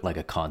almost put like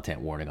a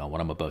content warning on what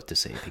I'm about to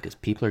say, because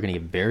people are going to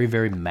get very,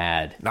 very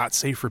mad. Not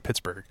safe for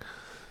Pittsburgh.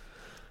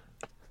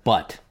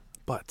 But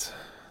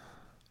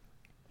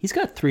he's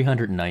got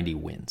 390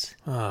 wins.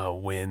 Oh,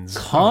 wins.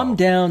 Calm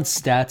down,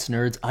 stats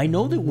nerds. I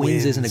know that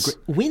wins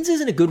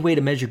isn't a good way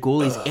to measure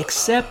goalies,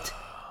 except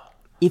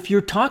if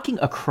you're talking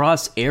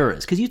across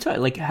eras. Because you talk,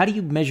 like, how do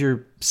you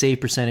measure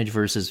save percentage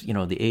versus, you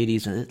know, the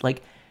 80s?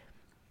 Like,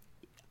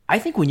 I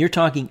think when you're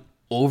talking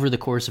over the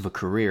course of a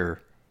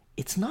career,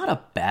 it's not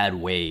a bad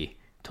way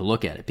to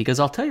look at it. Because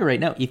I'll tell you right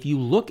now, if you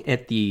look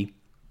at the,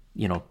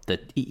 you know,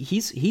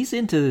 he's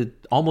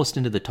almost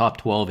into the top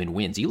 12 in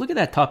wins. You look at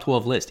that top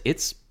 12 list,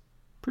 it's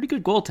pretty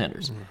good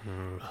goaltenders.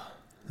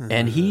 Mm-hmm.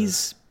 And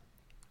he's,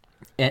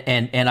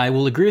 and I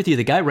will agree with you,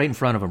 the guy right in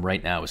front of him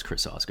right now is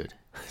Chris Osgood.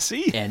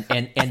 See? And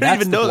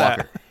that's the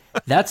blocker.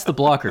 That's the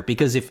blocker.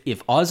 Because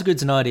if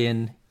Osgood's not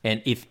in,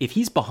 and if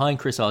he's behind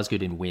Chris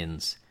Osgood in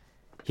wins,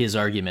 his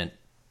argument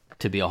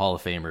to be a Hall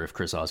of Famer, if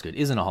Chris Osgood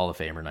isn't a Hall of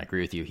Famer, and I agree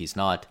with you, he's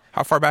not.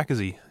 How far back is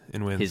he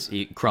in wins?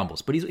 He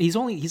crumbles, but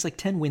he's like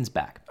 10 wins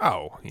back.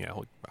 Oh, yeah,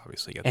 he'll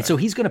obviously get and that. So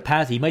he's going to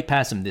pass. He might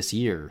pass him this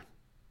year.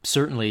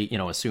 Certainly, you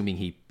know,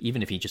 assuming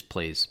even if he just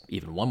plays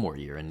even one more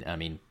year, and I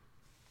mean,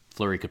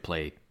 Fleury could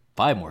play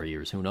 5 more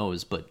years, who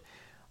knows? But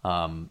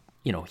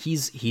you know,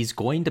 he's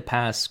going to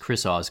pass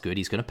Chris Osgood.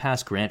 He's going to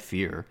pass Grant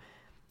Fuhr,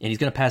 and he's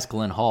going to pass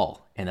Glenn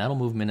Hall, and that'll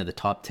move him into the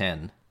top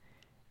 10.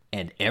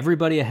 And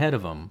everybody ahead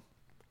of him,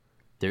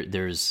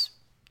 there's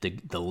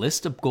the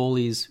list of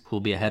goalies who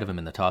will be ahead of him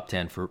in the top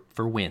 10 for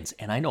wins.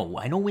 And I know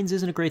wins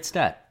isn't a great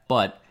stat,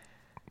 but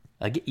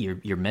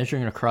you're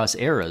measuring across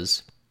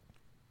eras.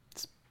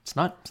 It's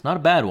not a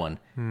bad one.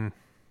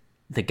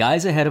 The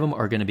guys ahead of him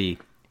are going to be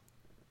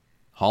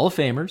Hall of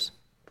Famers.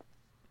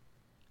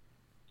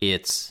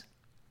 It's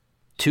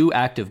 2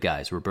 active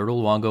guys, Roberto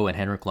Luongo and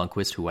Henrik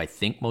Lundqvist, who I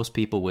think most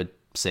people would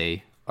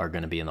say are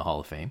going to be in the Hall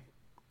of Fame.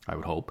 I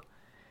would hope.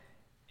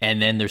 And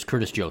then there's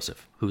Curtis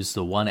Joseph, who's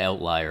the one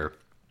outlier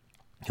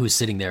who's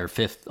sitting there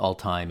 5th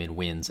all-time in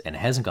wins and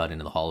hasn't got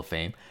into the Hall of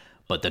Fame.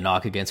 But the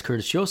knock against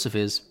Curtis Joseph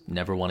is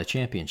never won a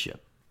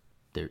championship.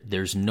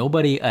 There's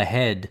nobody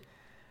ahead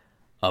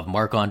of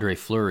Marc-Andre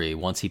Fleury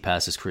once he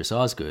passes Chris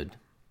Osgood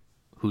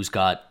who's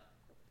got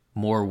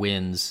more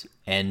wins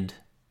and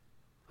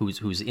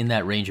who's in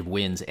that range of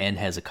wins and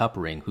has a cup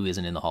ring who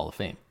isn't in the Hall of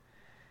Fame.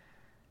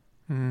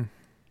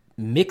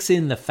 Mix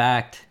in the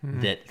fact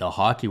that the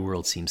hockey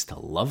world seems to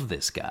love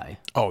this guy.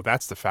 Oh,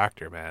 that's the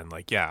factor, man.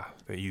 Like, yeah,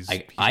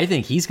 I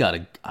think he's got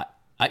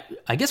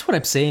I guess what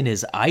I'm saying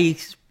is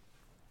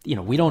you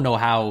know, we don't know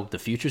how the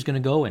future's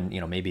going to go, and,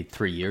 you know, maybe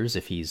 3 years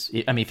if he's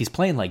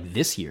playing like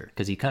this year,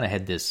 because he kind of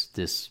had this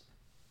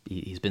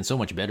he's been so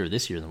much better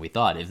this year than we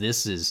thought. If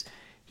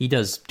he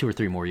does 2 or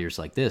 3 more years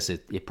like this,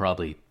 it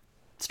probably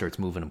starts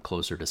moving him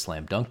closer to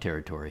slam dunk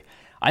territory.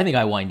 I think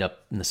I wind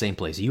up in the same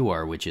place you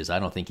are, which is I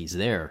don't think he's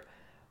there,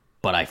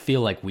 but I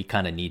feel like we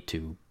kind of need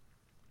to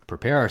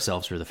prepare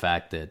ourselves for the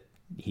fact that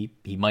he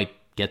might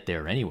get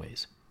there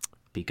anyways,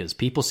 because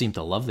people seem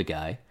to love the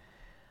guy.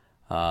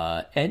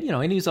 And, you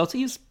know, and he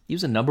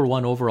was a number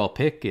 1 overall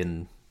pick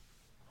in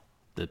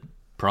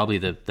probably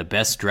the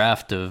best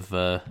draft of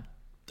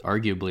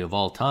arguably of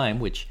all time,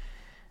 which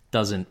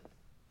doesn't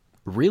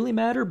really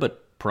matter,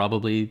 but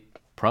probably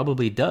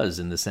does,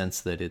 in the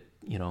sense that it,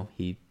 you know,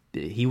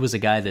 he was a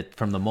guy that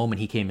from the moment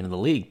he came into the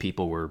league,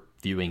 people were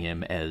viewing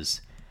him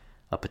as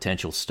a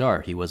potential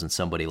star. He wasn't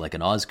somebody like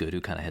an Osgood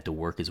who kind of had to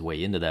work his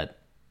way into that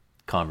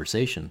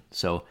conversation.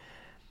 So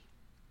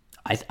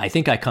I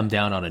think I come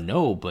down on a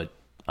no, but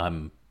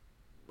I'm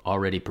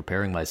already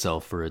preparing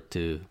myself for it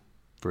to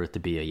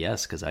be a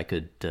yes, because I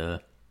could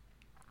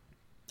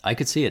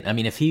see it. I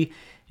mean, if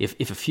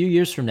a few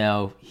years from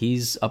now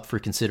he's up for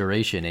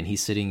consideration and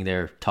he's sitting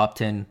there top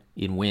 10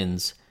 in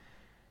wins,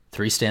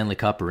 3 Stanley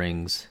Cup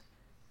rings,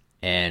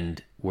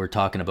 and we're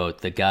talking about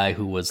the guy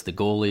who was the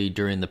goalie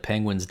during the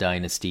Penguins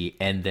dynasty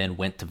and then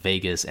went to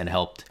Vegas and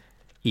helped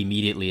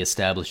immediately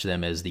establish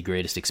them as the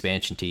greatest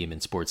expansion team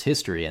in sports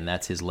history, and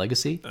that's his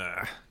legacy.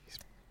 He's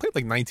played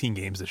like 19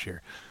 games this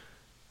year.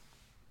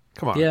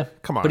 Come on. Yeah.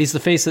 Come on. But he's the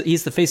face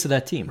of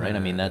that team, right? I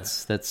mean,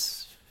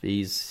 he's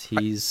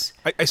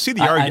I see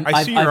the argument.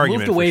 I see your I've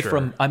argument moved away for sure.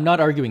 from, I'm not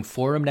arguing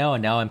for him now,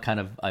 and now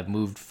I've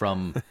moved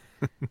from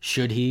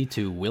should he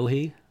to will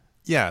he?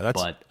 Yeah,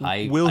 that's But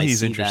will I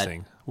he's see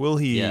interesting. that- Will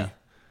he? Yeah.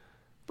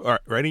 All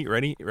right,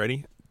 ready.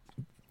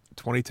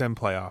 2010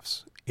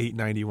 playoffs,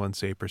 891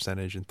 save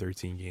percentage in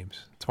 13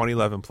 games.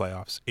 2011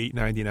 playoffs,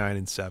 899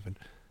 and 7.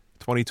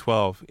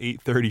 2012,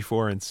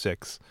 834 and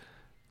 6.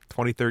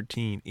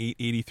 2013,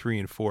 883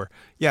 and 4.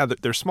 Yeah,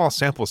 they're small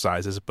sample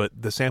sizes, but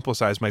the sample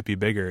size might be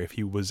bigger if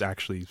he was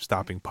actually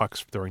stopping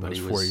pucks during those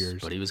 4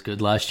 years. But he was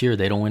good last year.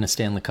 They don't win a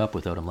Stanley Cup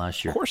without him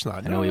last year. Of course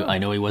not. I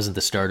know he wasn't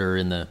the starter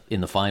in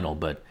the final,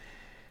 but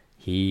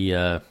he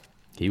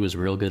was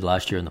real good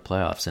last year in the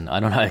playoffs. And I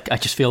don't know. I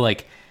just feel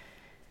like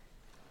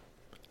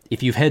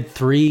if you've had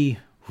 3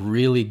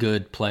 really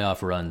good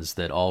playoff runs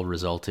that all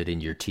resulted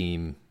in your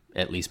team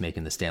at least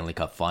making the Stanley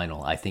Cup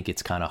final, I think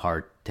it's kind of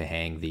hard to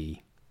hang the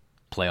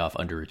playoff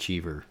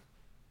underachiever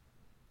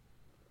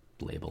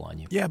label on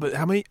you. Yeah, but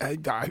how many?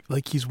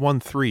 Like he's won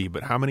 3,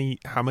 but how many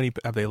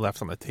have they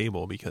left on the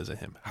table because of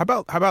him?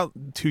 How about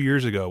 2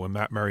 years ago when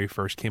Matt Murray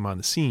first came on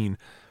the scene,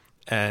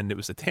 and it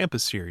was the Tampa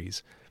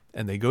series,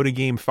 and they go to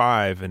Game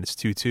 5 and it's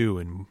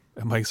 2-2, and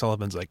Mike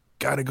Sullivan's like,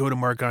 gotta go to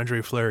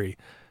Marc-Andre Fleury,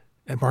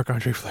 and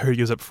Marc-Andre Fleury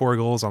gives up 4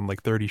 goals on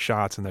like 30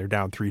 shots, and they're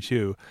down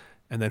 3-2,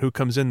 and then who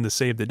comes in to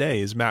save the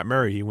day is Matt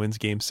Murray. He wins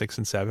Game 6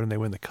 and 7, and they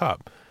win the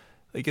cup.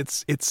 Like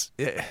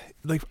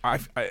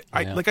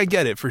like I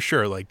get it for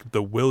sure. Like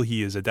the will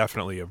he is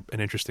definitely an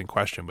interesting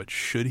question, but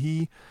should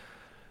he?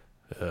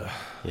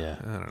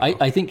 Yeah,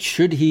 I think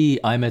should he.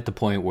 I'm at the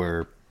point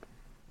where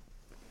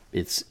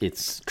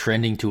it's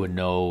trending to a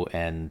no,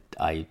 and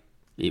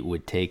it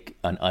would take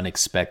an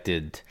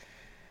unexpected.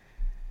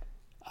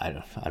 I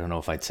don't know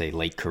if I'd say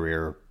late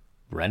career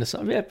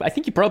renaissance. I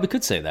think you probably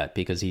could say that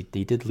because he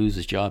did lose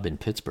his job in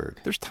Pittsburgh.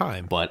 There's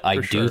time. But I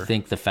do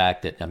think the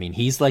fact that, I mean,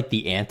 he's like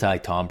the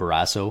anti-Tom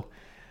Barrasso,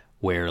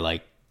 where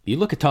like you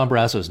look at Tom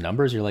Barrasso's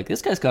numbers, you're like,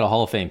 this guy's got a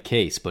Hall of Fame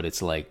case, but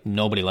it's like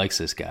nobody likes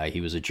this guy.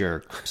 He was a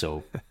jerk,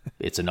 so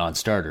it's a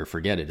non-starter.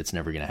 Forget it. It's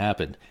never going to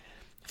happen.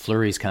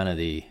 Fleury's kind of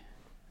the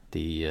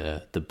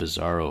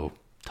bizarro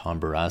Tom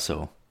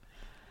Barrasso.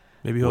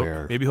 Maybe he'll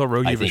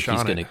rogue you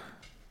Vashon.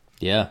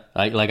 Yeah,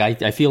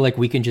 I feel like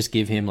we can just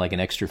give him like an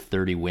extra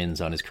 30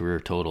 wins on his career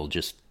total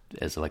just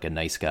as like a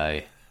nice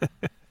guy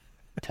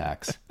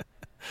tax.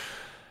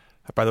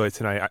 By the way,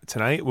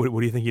 tonight, what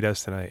do you think he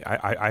does tonight?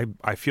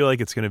 I feel like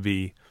it's going to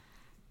be,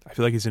 I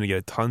feel like he's going to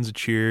get tons of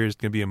cheers,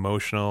 going to be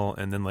emotional,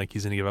 and then like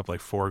he's going to give up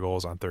like 4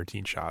 goals on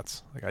 13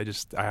 shots. Like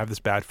I have this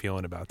bad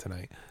feeling about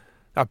tonight.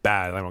 Not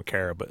bad, I don't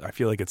care, but I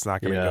feel like it's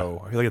not going to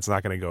go. I feel like it's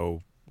not going to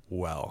go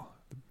well.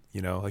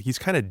 You know, like he's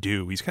kind of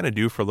due. He's kind of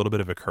due for a little bit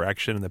of a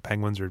correction, and the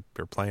Penguins are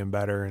playing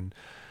better. And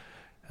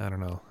I don't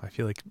know. I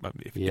feel like I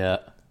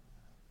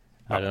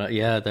don't know.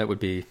 Yeah, that would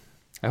be.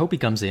 I hope he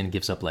comes in,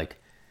 gives up like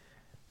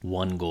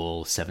 1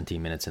 goal,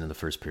 17 minutes into the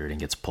first period, and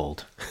gets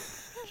pulled.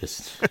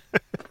 just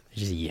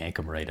yank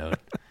him right out.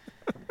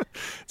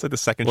 It's like the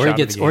second or shot he of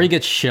gets the game. Or he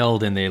gets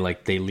shelled, and they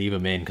leave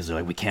him in because they're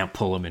like, we can't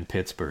pull him in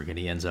Pittsburgh, and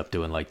he ends up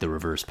doing like the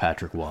reverse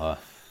Patrick Waugh,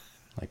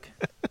 like.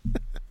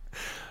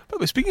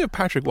 But speaking of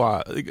Patrick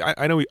Waugh,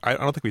 I know I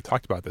don't think we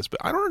talked about this, but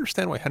I don't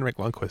understand why Henrik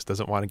Lundqvist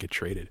doesn't want to get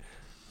traded.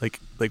 Like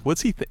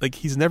what's he like?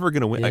 He's never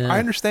going to win. Yeah. Like, I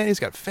understand he's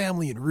got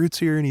family and roots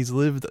here, and he's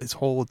lived his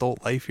whole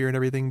adult life here and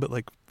everything. But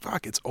like,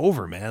 fuck, it's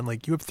over, man.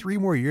 Like you have 3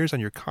 more years on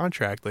your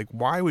contract. Like,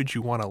 why would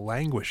you want to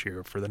languish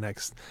here for the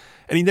next?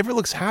 And he never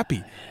looks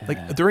happy.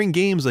 Like during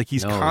games, like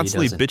he's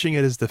constantly bitching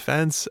at his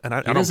defense, and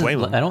I don't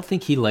blame him. I don't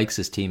think he likes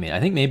his teammate. I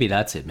think maybe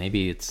that's it.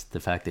 Maybe it's the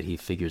fact that he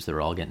figures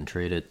they're all getting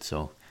traded.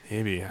 So.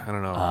 Maybe. I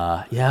don't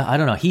know. Yeah, I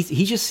don't know.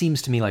 He just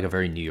seems to me like a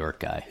very New York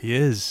guy. He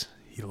is.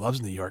 He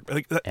loves New York.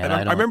 Like, And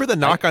I remember the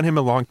knock on him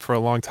for a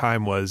long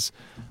time was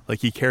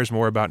like he cares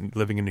more about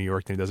living in New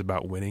York than he does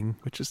about winning,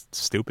 which is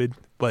stupid.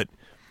 But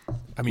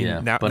I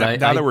mean, now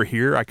that we're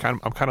here, I'm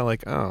kind of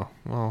like, oh,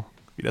 well,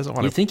 he doesn't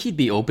want to. You think he'd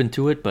be open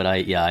to it, but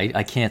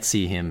I can't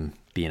see him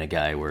being a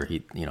guy where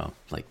he,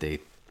 like they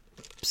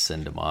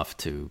send him off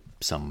to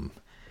some,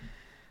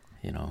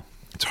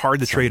 It's hard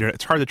to trade a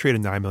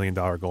 $9 million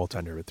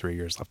goaltender with 3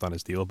 years left on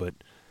his deal, but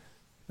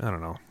I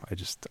don't know.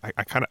 It's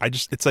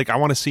like I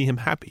want to see him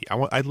happy.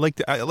 I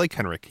like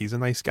Henrik. He's a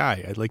nice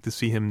guy. I'd like to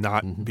see him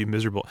not be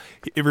miserable.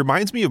 It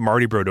reminds me of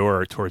Marty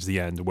Brodeur towards the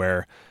end,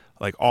 where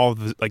like all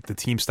of the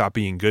team stopped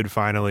being good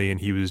finally,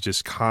 and he was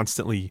just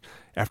constantly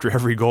after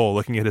every goal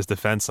looking at his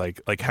defense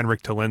like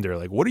Henrik Tolinder,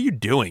 like, what are you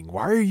doing?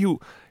 Why are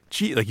you?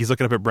 Gee, like he's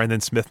looking up at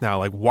Brendan Smith now,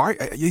 like, why?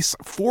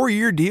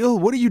 4-year deal?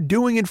 What are you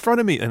doing in front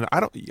of me? And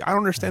I don't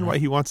understand why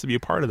he wants to be a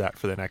part of that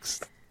for the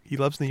next. He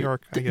loves New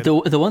York.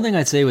 The one thing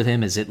I'd say with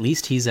him is at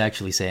least he's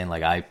actually saying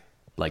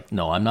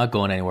no, I'm not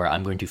going anywhere.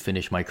 I'm going to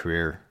finish my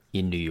career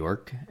in New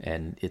York,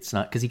 and it's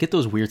not because you get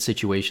those weird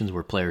situations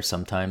where players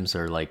sometimes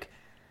are like,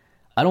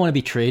 I don't want to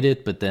be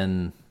traded, but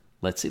then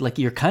let's see. Like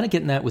you're kind of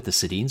getting that with the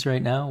Sedins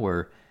right now,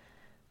 where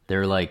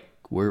they're like,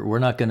 we're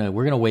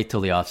gonna wait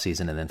till the off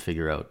season and then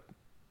figure out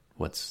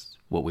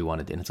what we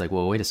wanted. And it's like,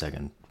 well, wait a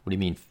second. What do you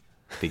mean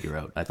figure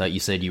out? I thought you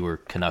said you were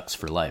Canucks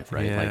for life,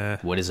 right? Yeah.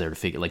 Like, what is there to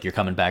figure? Like, you're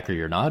coming back or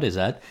you're not? Is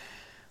that,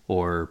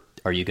 or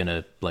are you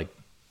gonna like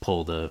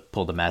pull the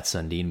Matt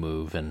Sundin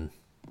move and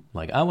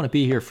like, I want to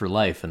be here for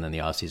life, and then the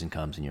off season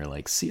comes and you're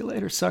like, see you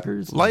later,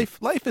 suckers. Life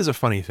is a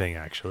funny thing,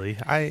 actually.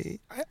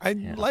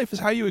 Life is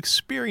how you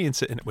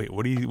experience it. And wait,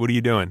 what are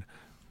you doing?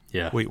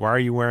 Yeah. Wait, why are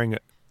you wearing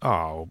it?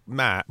 Oh,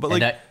 Matt. But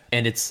like,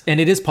 and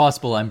it is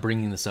possible I'm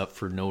bringing this up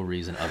for no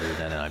reason other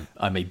than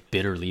I'm a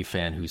bitter Leaf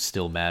fan who's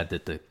still mad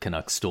that the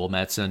Canucks stole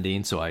Matt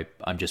Sundin. So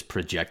I'm just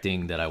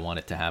projecting that I want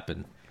it to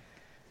happen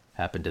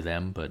to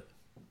them. But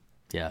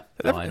yeah,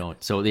 no, I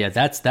don't. So yeah,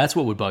 that's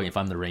what would bug me if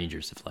I'm the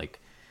Rangers. If like,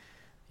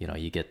 you know,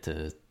 you get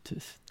to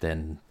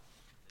then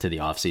to the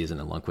off season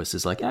and Lundqvist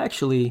is like,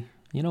 actually,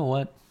 you know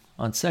what?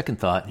 On second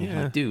thought, you're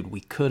like, dude,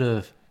 we could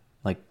have,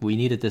 like, we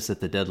needed this at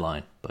the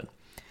deadline, but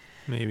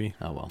maybe.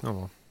 Oh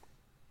well.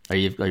 Are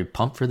you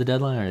pumped for the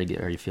deadline,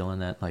 or are you feeling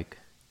that like?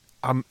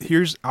 I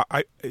feel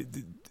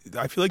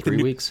like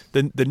 3 weeks.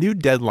 The new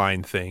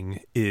deadline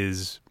thing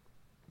is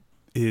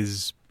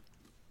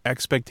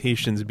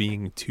expectations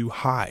being too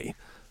high.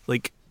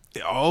 Like,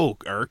 oh,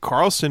 Erik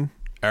Karlsson.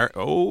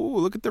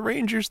 Look at the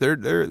Rangers. They're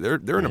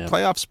in a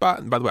playoff spot.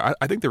 And by the way,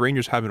 I think the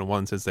Rangers haven't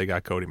won since they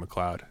got Cody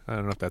McLeod. I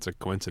don't know if that's a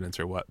coincidence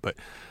or what, but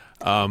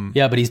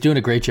yeah, but he's doing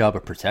a great job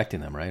of protecting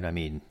them, right? I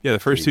mean, yeah, the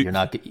first two. You're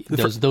not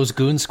those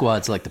goon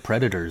squads like the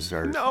Predators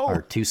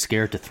are too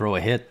scared to throw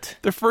a hit.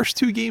 The first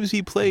 2 games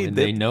he played,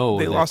 they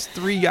lost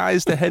 3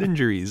 guys to head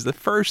injuries. The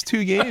first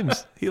 2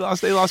 games they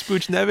lost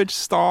Buchnevich,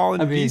 Stahl,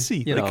 and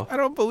VC. I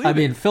don't believe it. I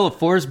mean, Philip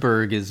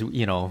Forsberg is,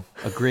 you know,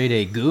 a grade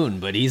A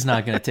goon, but he's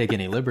not going to take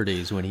any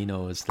liberties when he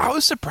knows that. I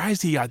was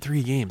surprised he got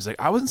 3 games. Like,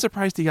 I wasn't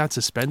surprised he got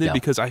suspended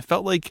because I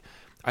felt like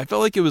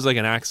it was like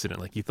an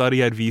accident. Like, he thought he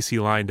had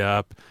VC lined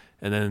up.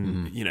 And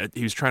then, you know,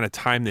 he was trying to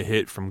time the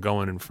hit from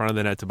going in front of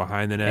the net to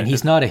behind the net. And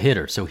he's not a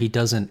hitter, so he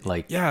doesn't,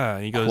 like,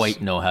 he goes,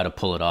 quite know how to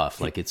pull it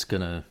off. Like, it's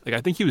going to... Like, I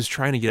think he was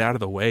trying to get out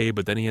of the way,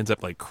 but then he ends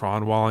up, like,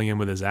 Cronwalling him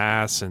with his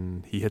ass,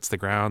 and he hits the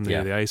ground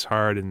near the ice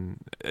hard, and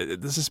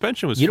the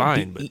suspension was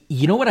fine. But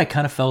you know what I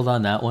kind of felt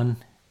on that one?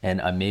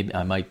 And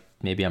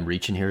maybe I'm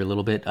reaching here a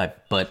little bit,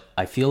 but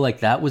I feel like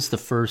that was the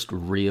first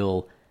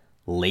real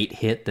late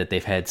hit that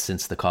they've had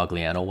since the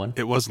Cogliano one.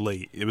 It was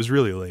late. It was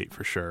really late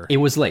for sure. It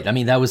was late. I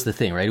mean, that was the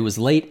thing, right? It was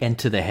late and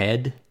to the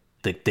head.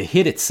 The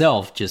hit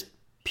itself, just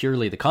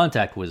purely the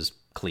contact was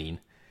clean,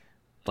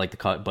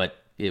 but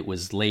it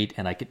was late,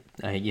 and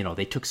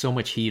they took so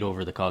much heat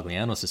over the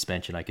Cogliano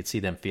suspension. I could see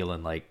them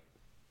feeling like,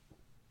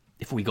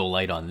 if we go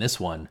light on this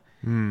one,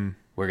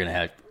 we're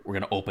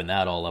gonna open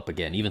that all up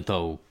again. Even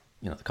though,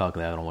 you know, the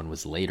Cogliano one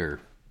was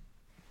later,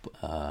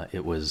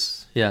 it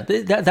was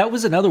that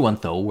was another one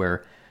though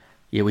where.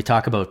 Yeah, we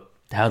talk about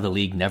how the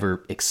league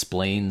never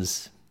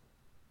explains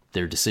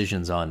their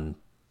decisions on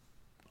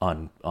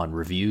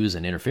reviews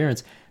and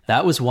interference.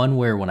 That was one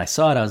where when I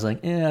saw it, I was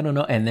like, I don't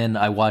know. And then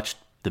I watched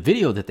the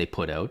video that they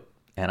put out,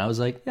 and I was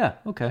like, yeah,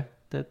 okay,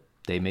 that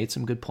they made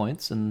some good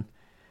points, and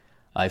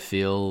I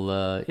feel,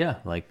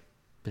 like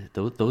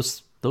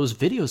those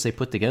videos they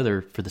put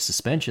together for the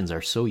suspensions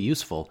are so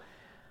useful.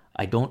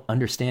 I don't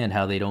understand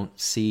how they don't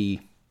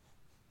see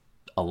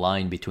a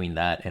line between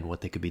that and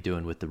what they could be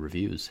doing with the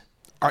reviews.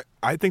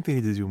 I think they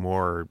need to do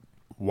more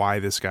why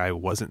this guy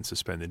wasn't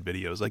suspended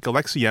videos. Like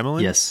Alexei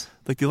Emelin. Yes.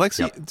 Like the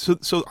Alexei. Yep.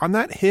 So on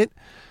that hit,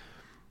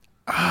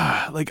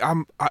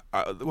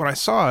 when I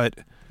saw it,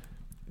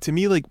 to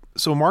me, like,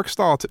 so Mark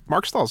Stahl is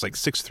like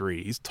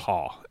 6'3". He's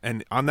tall.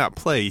 And on that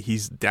play,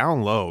 he's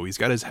down low. He's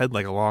got his head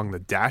like along the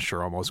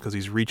dasher almost because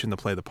he's reaching to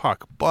play the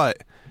puck.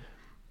 But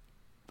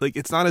like,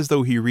 it's not as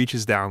though he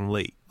reaches down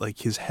late. Like,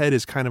 his head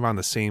is kind of on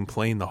the same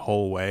plane the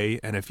whole way.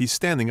 And if he's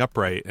standing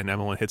upright and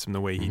Emelin hits him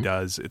the way he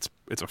does, it's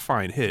a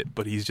fine hit.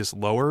 But he's just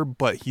lower,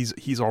 but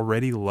he's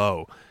already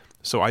low.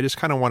 So I just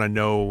kind of want to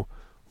know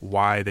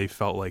why they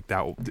felt like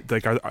that.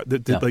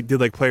 Like,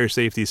 did player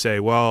safety say,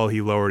 well, he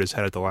lowered his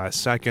head at the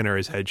last second, or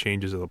his head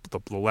changes the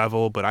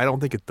level? But I don't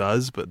think it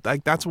does. But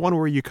that's one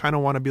where you kind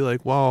of want to be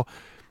like, well,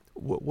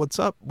 what's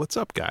up? What's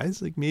up,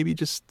 guys? Like, maybe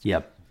just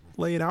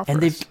lay it out for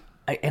us.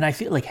 And I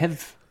feel like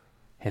have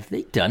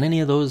they done any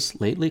of those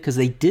lately? Because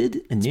they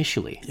did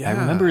initially. Yeah. I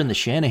remember in the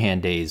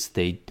Shanahan days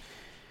they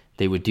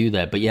would do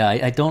that. But yeah,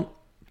 I don't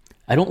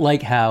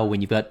like how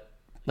when you've got,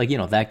 like, you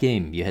know, that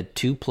game, you had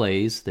 2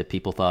 plays that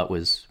people thought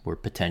were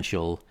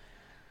potential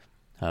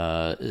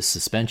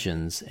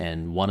suspensions,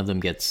 and one of them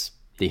gets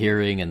the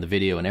hearing and the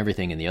video and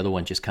everything, and the other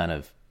one just kind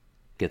of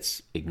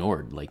gets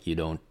ignored. Like, you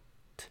don't.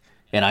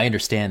 And I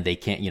understand they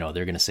can't. You know,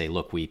 they're going to say,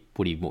 "Look, you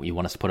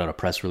want us to put out a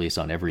press release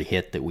on every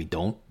hit that we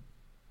don't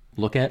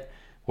look at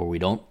or we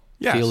don't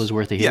feel is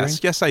worth a hearing?"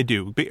 Yes, I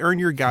do. But earn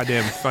your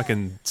goddamn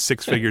fucking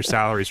 6-figure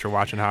salaries for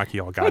watching hockey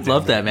all goddamn. I'd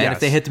love that, man. Yes. If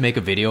they had to make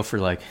a video for,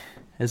 like,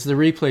 as the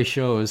replay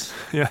shows,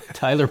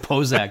 Tyler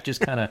Pozak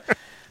just kind of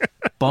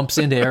bumps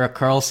into Erik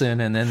Karlsson,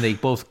 and then they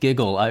both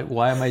giggle.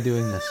 Why am I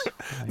doing this?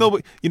 No,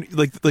 but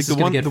like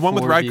the one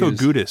with Radko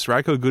views. Gudas.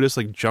 Radko Gudas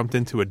like jumped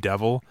into a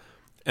devil,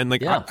 and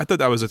like Yeah. I thought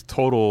that was a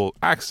total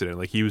accident.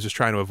 Like he was just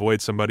trying to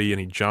avoid somebody, and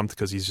he jumped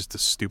because he's just a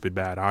stupid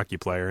bad hockey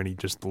player, and he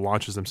just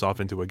launches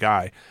himself into a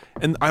guy.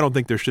 And I don't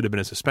think there should have been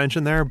a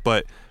suspension there,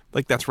 but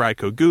like that's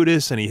Radko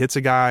Gudas, and he hits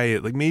a guy.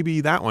 Like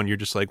maybe that one, you're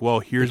just like, well,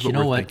 here's what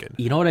we're thinking.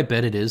 You know what I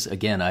bet it is?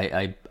 Again,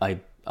 I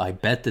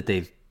bet that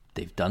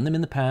they've done them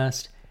in the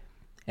past.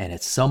 And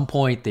at some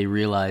point, they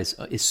realize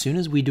as soon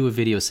as we do a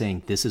video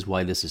saying this is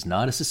why this is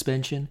not a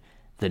suspension,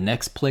 the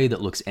next play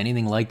that looks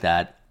anything like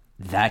that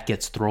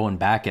gets thrown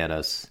back at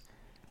us,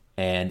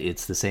 and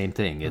it's the same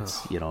thing.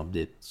 It's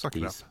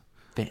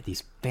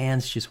these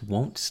fans just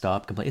won't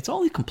stop complaining. It's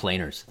all the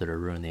complainers that are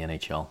ruining the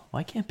NHL.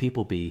 Why can't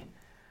people be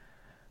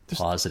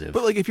positive?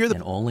 But like if you're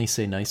and only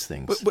say nice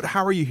things. But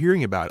how are you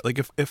hearing about it? Like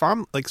if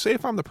I'm like, say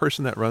if I'm the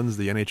person that runs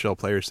the NHL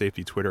Player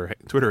Safety Twitter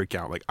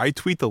account, like I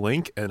tweet the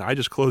link and I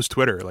just close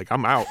Twitter. Like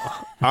I'm out.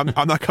 I'm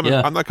not coming.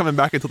 Yeah. I'm not coming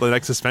back until the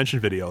next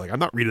suspension video. Like I'm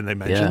not reading the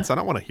mentions. I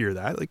don't want to hear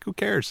that. Like who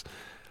cares?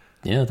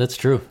 Yeah, that's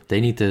true.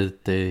 They need to.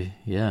 They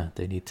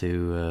need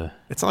to.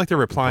 It's not like they're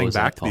replying impose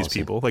back that to these policy.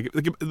 people. Like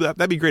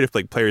that'd be great if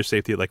like Player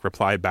Safety like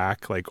reply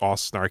back like all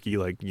snarky,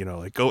 like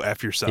like go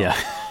F yourself.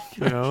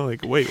 Yeah.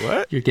 Like wait,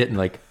 what? You're getting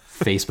like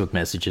Facebook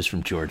messages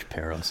from George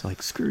Peros,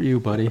 like "screw you,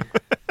 buddy."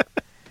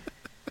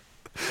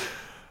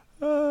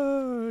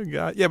 Oh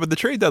God, yeah. But the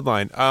trade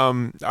deadline,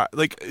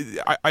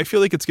 I feel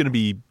like it's going to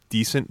be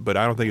decent, but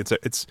I don't think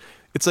it's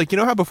like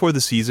how before the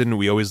season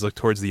we always look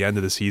towards the end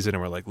of the season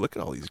and we're like, look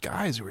at all these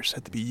guys who are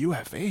set to be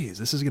UFAs.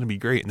 This is going to be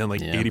great, and then like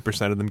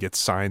 80% of them get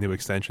signed to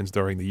extensions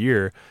during the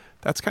year.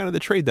 That's kind of the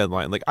trade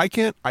deadline. Like I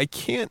can't.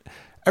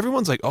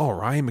 Everyone's like, oh,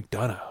 Ryan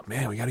McDonough,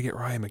 man, we got to get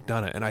Ryan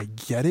McDonough, and I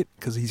get it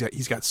because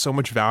he's got so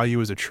much value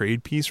as a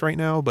trade piece right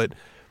now, but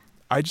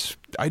I just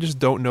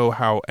don't know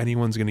how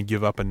anyone's going to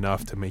give up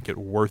enough to make it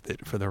worth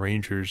it for the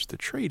Rangers to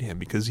trade him,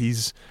 because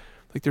he's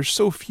like, there's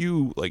so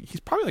few, like he's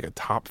probably like a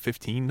top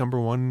 15 number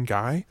one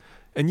guy,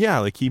 and yeah,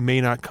 like he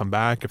may not come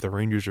back if the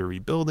Rangers are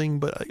rebuilding,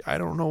 but like, I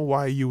don't know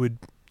why you would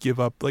give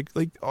up like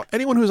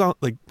anyone who's on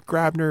like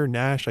Grabner,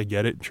 Nash. I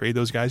get it, trade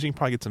those guys. You can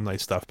probably get some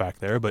nice stuff back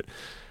there, but.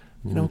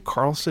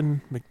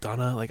 Karlsson,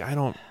 McDonough, like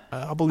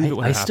I'll believe it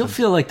when it happens. I still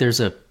feel like there's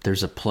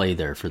a play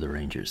there for the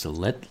Rangers. So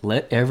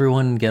let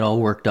everyone get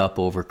all worked up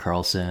over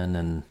Karlsson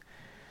and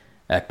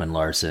Ekman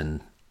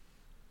Larsson.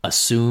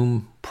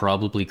 Assume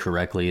probably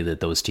correctly that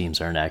those teams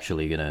aren't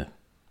actually going to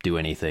do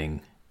anything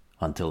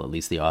until at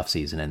least the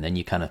offseason, and then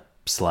you kind of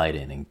slide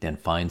in and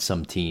find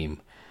some team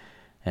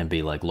and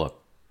be like,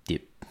 look,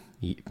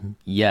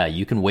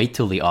 you can wait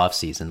till the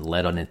offseason,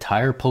 let an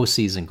entire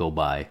postseason go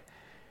by,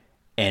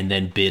 and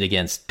then bid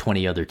against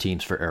 20 other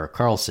teams for Erik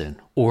Karlsson.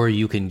 Or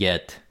you can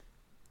get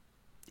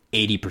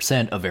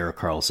 80% of Erik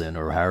Karlsson,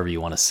 or however you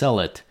want to sell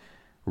it,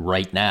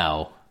 right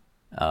now,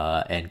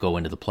 and go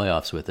into the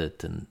playoffs with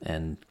it.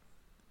 And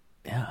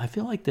yeah, I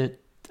feel like that,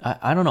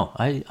 I don't know.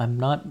 I'm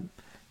not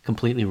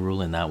completely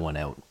ruling that one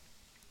out.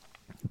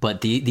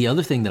 But the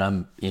other thing that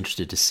I'm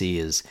interested to see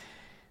is,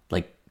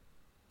 like,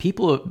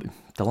 people,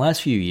 the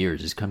last few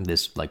years has come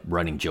this, like,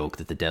 running joke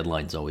that the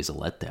deadline's always a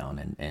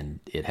letdown, and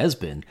it has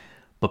been.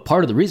 But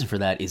part of the reason for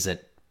that is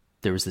that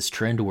there was this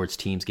trend towards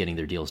teams getting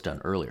their deals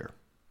done earlier.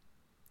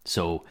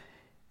 So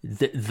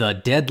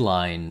the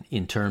deadline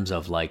in terms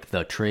of like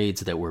the trades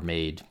that were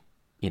made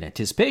in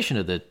anticipation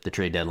of the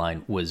trade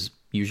deadline was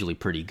usually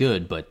pretty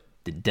good, but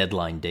the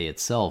deadline day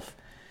itself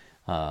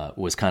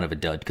was kind of a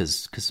dud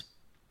because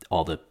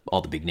all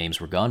the big names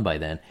were gone by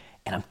then.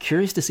 And I'm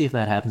curious to see if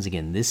that happens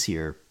again this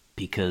year,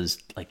 because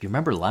like you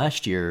remember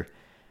last year,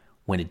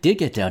 when it did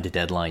get down to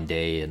deadline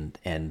day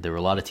and there were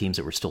a lot of teams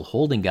that were still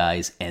holding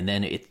guys, and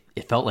then it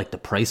felt like the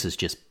prices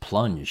just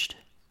plunged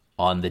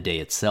on the day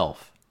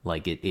itself.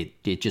 Like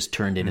it just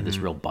turned into this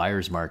real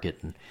buyer's market,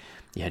 and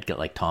you had got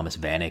like Thomas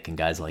Vanek and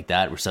guys like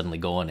that were suddenly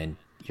going, and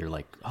you're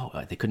like,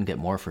 oh, they couldn't get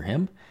more for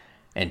him.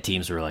 And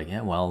teams were like,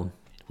 yeah, well,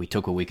 we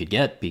took what we could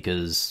get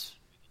because,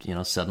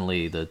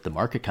 suddenly the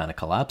market kind of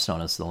collapsed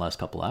on us in the last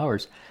couple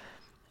hours.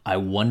 I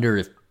wonder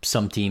if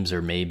some teams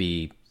are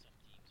maybe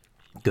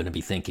going to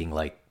be thinking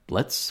like,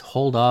 let's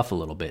hold off a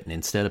little bit, and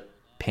instead of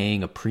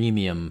paying a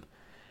premium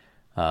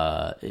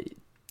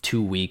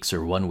 2 weeks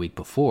or 1 week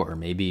before,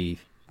 maybe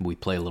we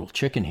play a little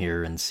chicken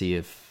here and see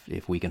if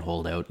we can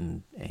hold out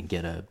and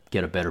get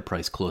a better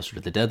price closer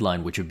to the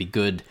deadline, which would be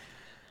good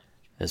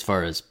as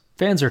far as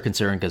fans are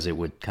concerned, because it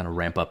would kind of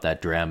ramp up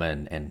that drama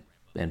and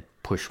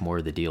push more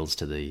of the deals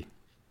to the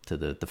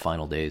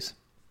final days.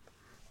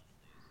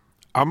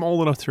 I'm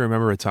old enough to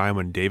remember a time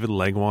when David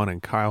Legwand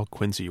and Kyle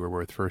Quincy were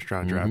worth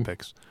first-round draft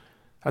picks.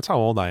 That's how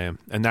old I am.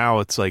 And now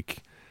it's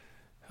like,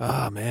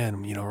 oh,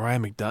 man,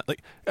 Ryan McDonough.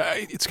 Like,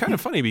 it's kind of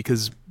funny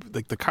because,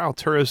 like, the Kyle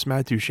Turris,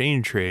 Matt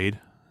Duchene trade,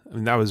 I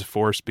mean, that was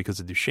forced because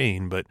of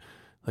Duchene, but,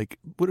 like,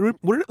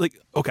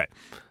 okay,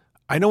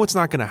 I know it's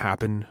not going to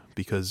happen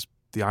because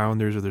the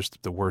Islanders are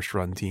the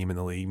worst-run team in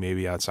the league,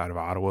 maybe outside of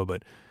Ottawa,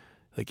 but,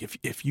 like,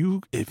 if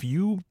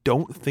you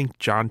don't think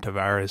John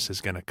Tavares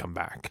is going to come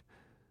back,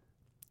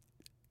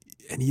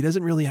 and he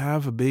doesn't really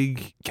have a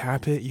big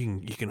cap hit.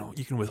 You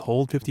can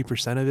withhold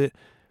 50% of it.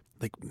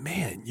 Like,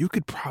 man, you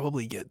could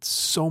probably get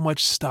so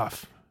much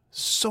stuff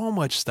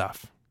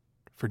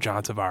for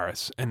John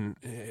Tavares. And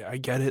I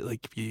get it,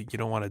 like you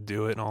don't want to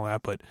do it and all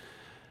that, but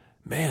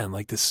man,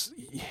 like this,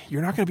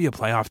 you're not going to be a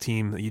playoff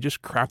team. You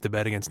just crapped the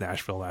bed against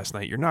Nashville last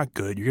night. You're not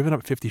good. You're giving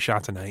up 50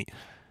 shots a night.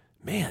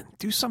 Man,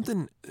 do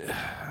something.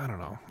 I don't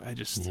know.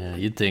 Yeah,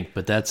 you'd think,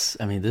 but this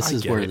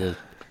is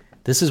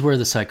where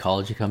the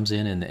psychology comes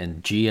in,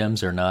 and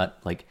GMs are not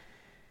like,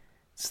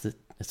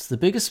 it's the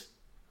biggest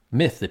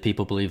myth that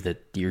people believe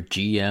that your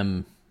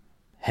GM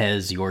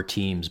has your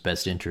team's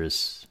best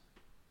interests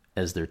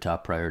as their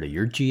top priority.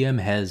 Your GM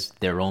has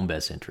their own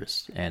best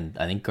interests. And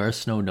I think Garth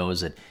Snow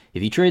knows that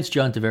if he trades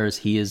John Tavares,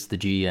 he is the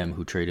GM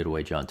who traded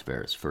away John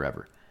Tavares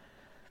forever.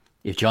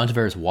 If John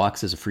Tavares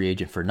walks as a free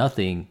agent for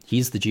nothing,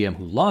 he's the GM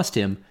who lost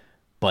him,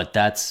 but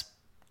that's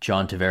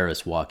John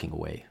Tavares walking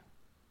away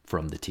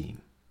from the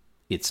team.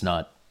 It's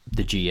not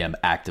the GM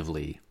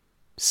actively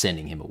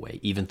sending him away,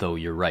 even though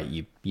you're right.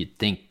 You'd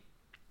think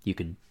you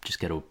could just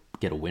get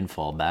a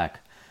windfall back.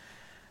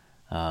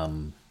 But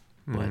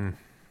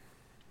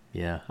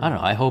yeah, I don't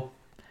know. I hope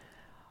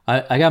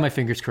I got my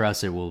fingers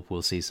crossed that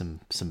we'll see some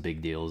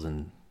big deals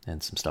and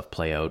some stuff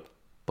play out,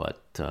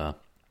 but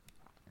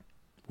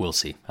we'll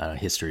see.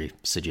 History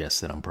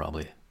suggests that I'm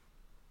probably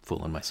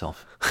fooling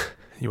myself.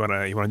 You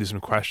wanna do some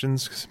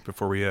questions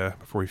before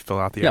we fill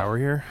out the hour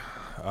here?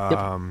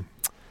 Yep.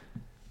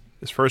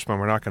 This first one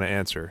we're not going to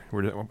answer.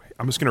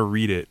 I'm just going to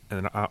read it,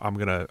 and I'm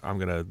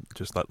gonna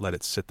just let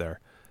it sit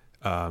there.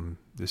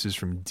 This is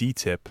from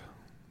D-Tip,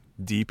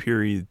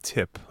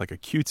 D.Tip, like a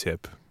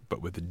Q-tip,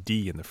 but with a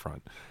D in the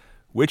front.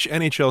 Which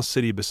NHL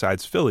city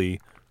besides Philly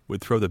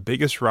would throw the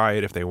biggest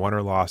riot if they won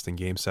or lost in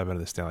Game 7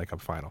 of the Stanley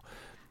Cup Final?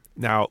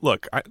 Now,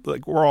 look,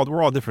 we're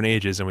all different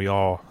ages, and we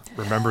all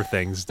remember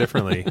things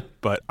differently.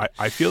 But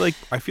I feel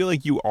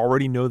like you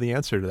already know the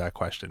answer to that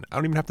question. I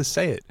don't even have to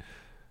say it.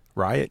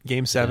 Riot,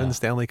 Game 7,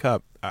 Stanley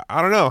Cup.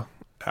 I don't know.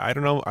 I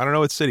don't know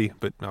what city,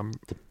 but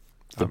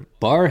the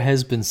bar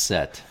has been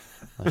set.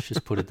 Let's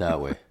just put it that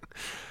way.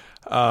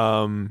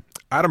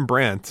 Adam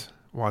Brandt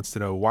wants to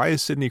know, why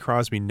is Sidney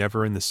Crosby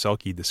never in the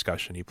Selke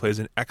discussion? He plays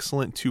an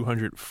excellent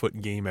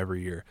 200-foot game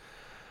every year.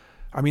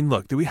 I mean,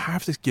 look, do we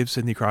have to give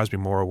Sidney Crosby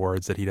more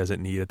awards that he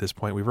doesn't need at this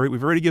point? We've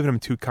already given him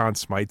 2 Conn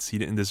Smites he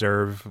didn't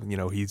deserve. You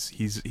know,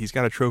 he's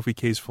got a trophy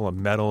case full of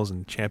medals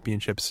and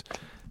championships.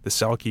 The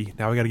Selke.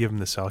 Now we got to give him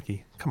the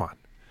Selke. Come on.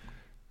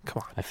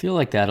 I feel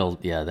like that'll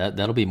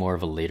be more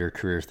of a later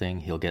career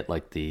thing. He'll get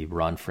like the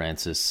Ron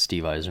Francis,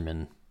 Steve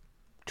Yzerman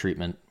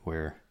treatment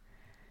where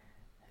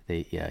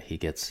he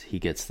gets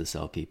the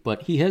Selke.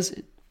 But he has.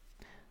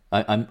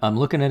 I'm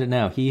looking at it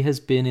now. He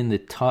has been in the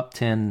top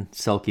 10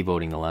 Selke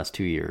voting the last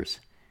 2 years.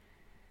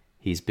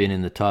 He's been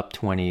in the top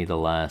 20 the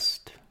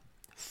last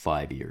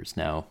 5 years.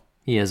 Now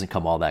he hasn't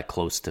come all that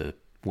close to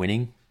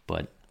winning,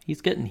 but he's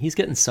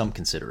getting some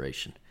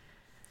consideration.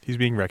 He's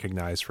being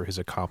recognized for his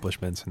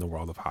accomplishments in the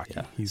world of hockey.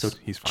 Yeah.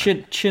 He's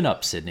fine. Chin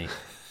up, Sidney.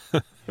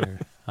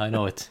 I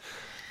know it.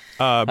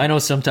 I know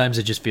sometimes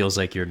it just feels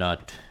like you're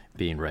not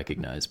being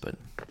recognized, but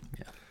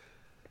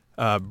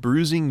yeah.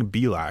 Bruising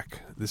Belak.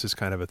 This is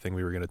kind of a thing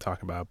we were going to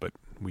talk about, but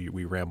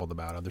we rambled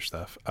about other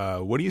stuff.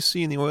 What do you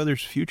see in the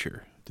Oilers'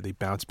 future? Do they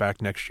bounce back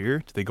next year?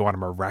 Do they go on a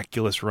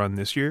miraculous run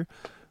this year?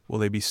 Will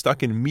they be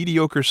stuck in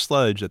mediocre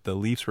sludge that the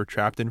Leafs were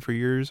trapped in for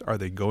years? Are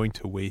they going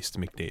to waste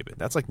McDavid?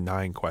 That's like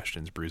 9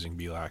 questions, Bruising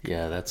Belak.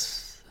 Yeah,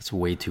 that's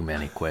way too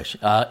many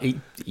questions.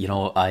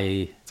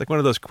 It's like one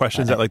of those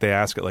questions that like they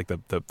ask at like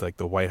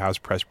the White House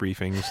press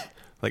briefings.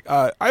 Like,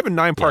 I have a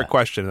 9-part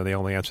question, and they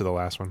only answer the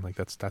last one. Like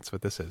that's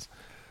what this is.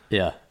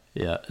 Yeah.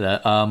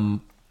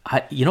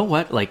 You know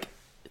what? Like,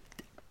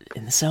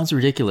 and this sounds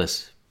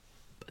ridiculous.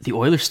 The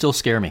Oilers still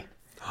scare me.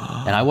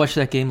 And I watched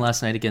that game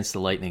last night against the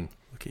Lightning.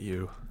 Look at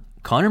you.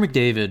 Connor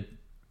McDavid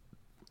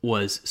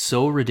was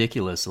so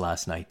ridiculous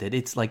last night that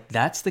it's like,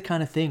 that's the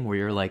kind of thing where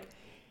you're like,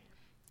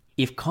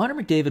 if Connor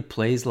McDavid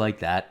plays like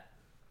that,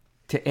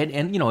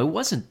 and you know, it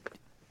wasn't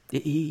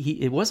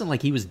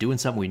like he was doing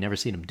something we'd never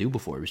seen him do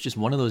before. It was just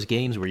one of those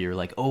games where you're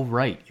like, oh,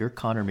 right, you're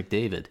Connor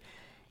McDavid.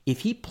 If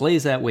he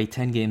plays that way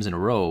 10 games in a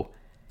row,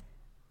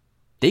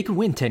 they could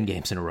win 10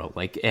 games in a row.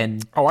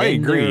 I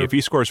agree. If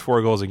he scores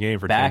 4 goals a game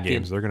for 10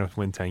 games, they're going to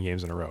win 10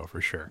 games in a row for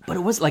sure. But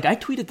it was like, I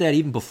tweeted that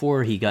even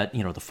before he got,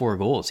 the 4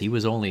 goals. He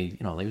was only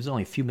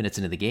a few minutes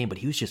into the game, but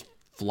he was just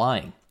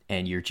flying.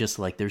 And you're just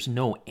like, there's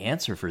no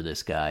answer for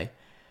this guy.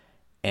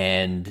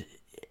 And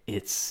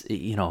it's,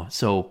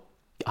 so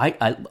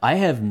I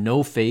have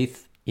no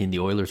faith in the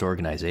Oilers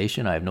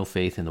organization. I have no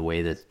faith in the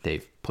way that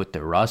they've put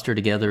their roster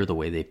together, the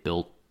way they've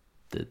built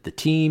the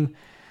team,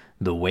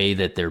 the way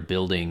that they're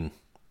building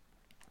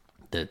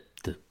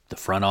the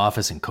front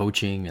office and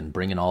coaching and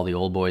bringing all the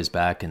old boys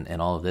back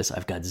and all of this.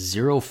 I've got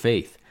zero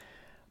faith.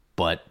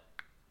 But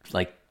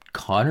like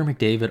Connor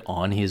McDavid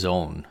on his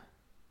own,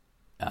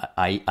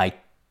 I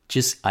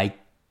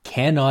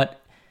cannot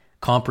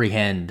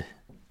comprehend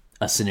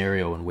a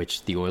scenario in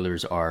which the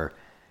Oilers are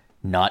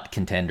not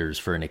contenders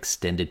for an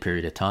extended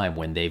period of time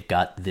when they've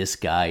got this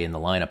guy in the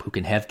lineup who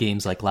can have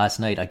games like last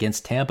night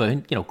against Tampa.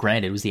 And,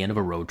 granted, it was the end of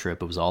a road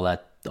trip. It was all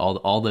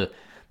the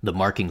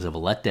markings of a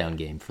letdown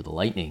game for the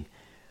Lightning.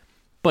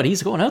 But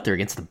he's going out there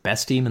against the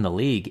best team in the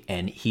league,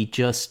 and he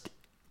just,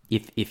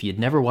 if you'd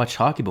never watched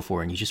hockey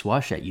before and you just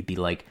watched that, you'd be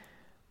like,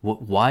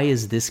 why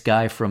is this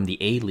guy from the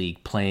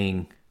A-League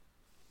playing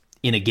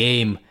in a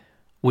game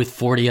with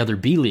 40 other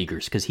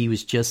B-leaguers? Because he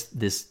was just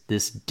this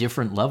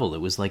different level.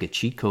 It was like a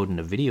cheat code in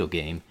a video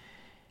game.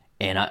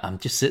 And I'm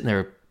just sitting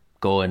there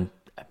going,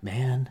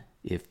 man,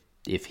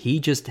 if he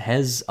just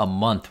has a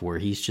month where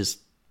he's just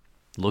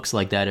looks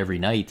like that every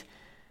night,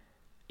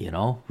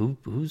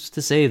 who's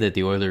to say that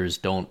the Oilers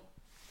don't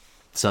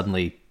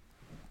suddenly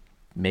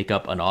make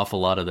up an awful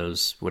lot of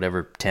those,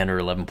 whatever 10 or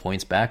 11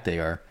 points back they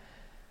are.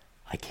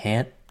 I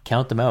can't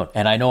count them out.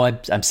 And I know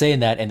I'm saying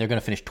that, and they're going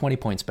to finish 20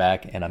 points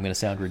back, and I'm going to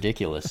sound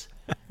ridiculous.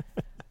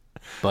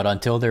 But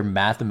until they're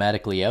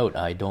mathematically out,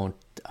 Connor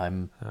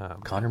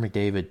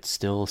McDavid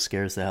still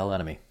scares the hell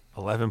out of me.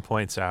 11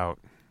 points out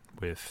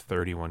with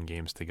 31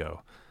 games to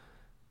go.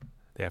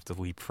 They have to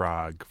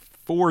leapfrog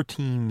 4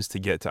 teams to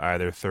get to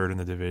either third in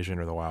the division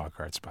or the wild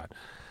card spot.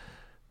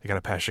 They got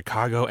to pass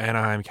Chicago,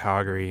 Anaheim,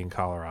 Calgary, and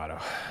Colorado,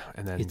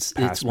 and then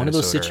it's one of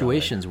those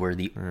situations where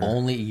the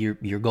only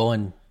you're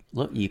going.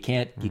 Look, you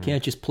can't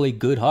just play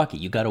good hockey.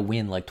 You got to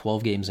win like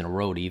 12 games in a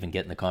row to even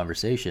get in the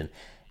conversation.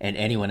 And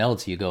anyone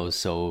else, you go,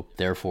 so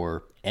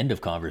therefore, end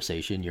of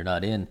conversation. You're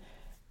not in.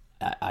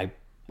 I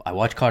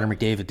watched Connor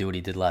McDavid do what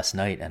he did last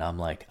night, and I'm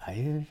like,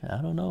 I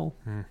don't know.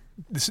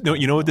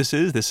 You know what this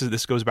is?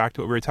 This goes back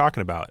to what we were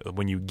talking about.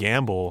 When you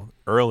gamble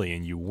early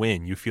and you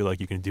win, you feel like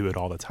you can do it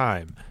all the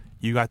time.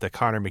 You got the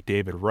Connor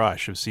McDavid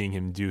rush of seeing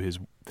him do his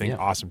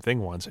awesome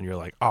thing once, and you're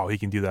like, oh, he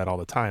can do that all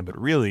the time. But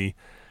really,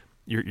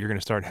 you're going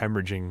to start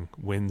hemorrhaging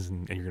wins,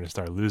 and you're going to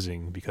start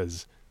losing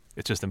because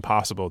it's just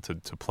impossible to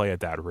play at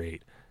that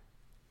rate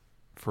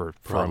for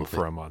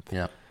a month.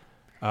 Yeah.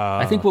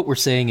 I think what we're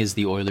saying is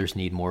the Oilers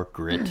need more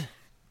grit,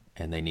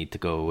 and they need to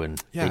go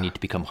and they need to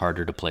become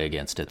harder to play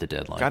against at the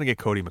deadline. Got to get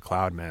Cody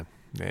McLeod, man.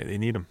 They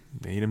need him.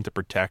 They need him to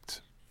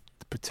protect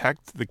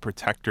the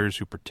protectors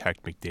who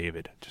protect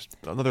McDavid. Just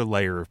another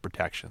layer of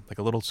protection, like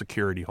a little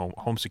security,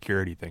 home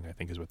security thing, I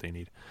think is what they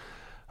need.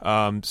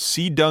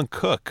 C. Dunk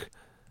Cook,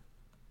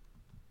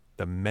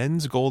 the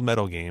men's gold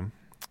medal game,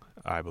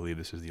 I believe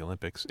this is the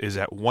Olympics, is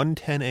at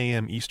 1:10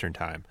 a.m. Eastern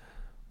time.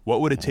 What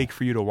would it take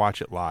for you to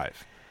watch it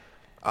live?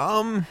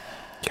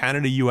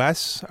 Canada,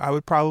 US, I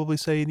would probably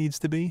say it needs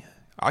to be.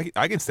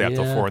 I can stay up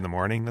till 4 in the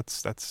morning.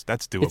 That's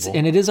doable.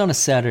 And it is on a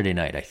Saturday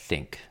night, I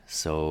think.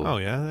 So. Oh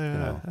yeah,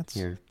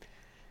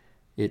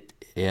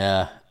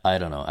 I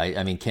don't know.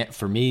 I mean,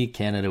 for me,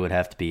 Canada would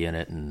have to be in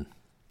it, and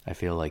I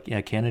feel like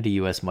Canada,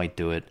 US might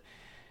do it.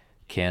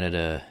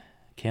 Canada,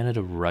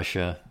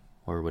 Russia,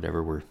 or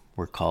whatever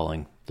we're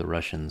calling the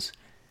Russians,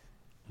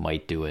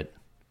 might do it,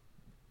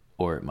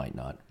 or it might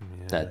not.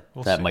 Yeah,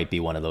 that might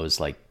be one of those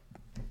like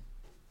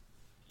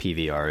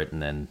PVR it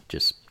and then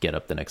just get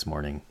up the next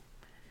morning,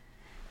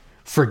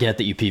 forget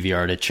that you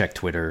PVR'd it, check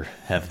Twitter,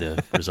 have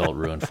the result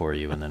ruined for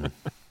you, and then.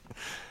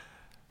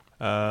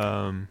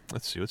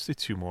 Let's see. Let's do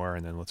 2 more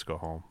and then let's go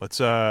home. Let's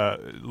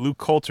Luke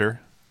Coulter.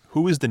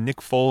 Who is the Nick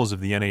Foles of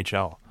the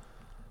NHL?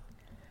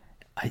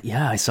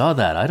 I saw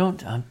that.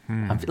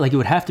 I'm like, it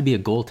would have to be a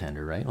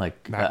goaltender, right?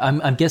 Like,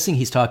 I'm guessing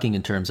he's talking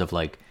in terms of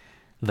like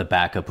the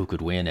backup who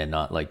could win and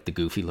not like the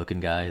goofy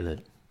looking guy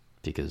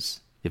because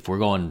if we're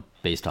going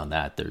based on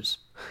that, there's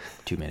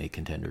too many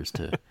contenders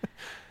to.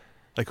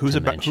 Like who's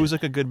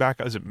like a good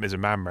backup? Is it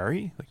Matt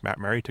Murray? Like Matt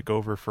Murray took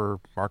over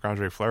for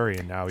Marc-Andre Fleury,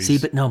 and now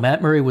he's but no,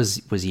 Matt Murray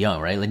was young,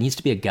 right? It needs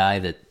to be a guy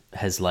that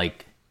has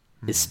like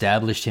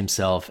established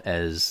himself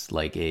as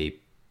like a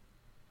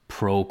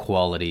pro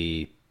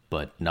quality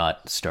but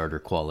not starter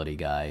quality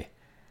guy.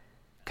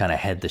 Kind of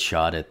had the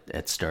shot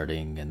at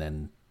starting, and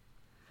then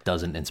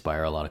doesn't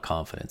inspire a lot of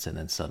confidence, and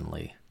then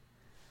suddenly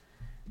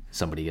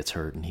somebody gets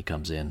hurt and he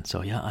comes in.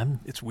 So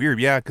it's weird,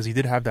 because he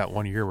did have that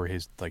 1 year where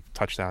his like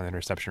touchdown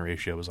interception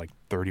ratio was like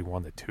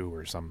 31-2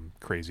 or some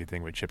crazy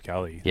thing with Chip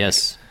Kelly.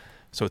 Yes.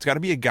 So it's got to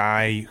be a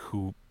guy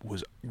who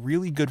was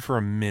really good for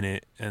a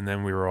minute, and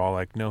then we were all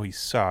like, no, he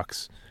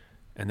sucks,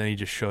 and then he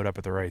just showed up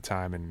at the right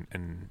time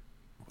and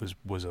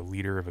was a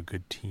leader of a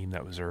good team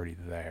that was already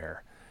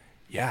there.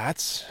 I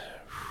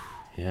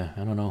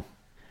don't know.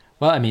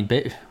 Well, I mean,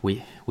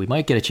 we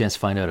might get a chance to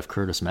find out if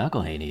Curtis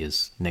McElhaney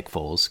is Nick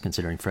Foles,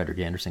 considering Frederik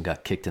Andersen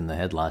got kicked in the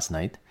head last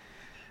night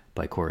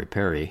by Corey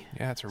Perry.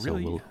 Yeah, it's a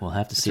really we'll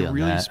have to see on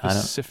really that.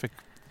 Specific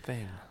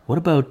thing. What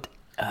about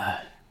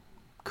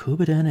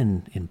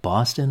Kubitin in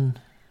Boston?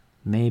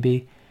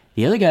 Maybe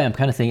the other guy I'm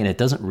kind of thinking it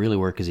doesn't really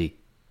work because he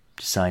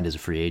signed as a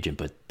free agent,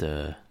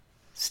 but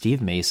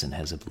Steve Mason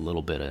has a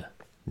little bit of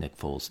Nick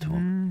Foles to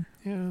him.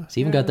 He's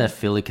even got that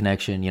Philly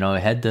connection.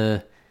 Had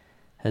the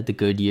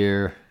good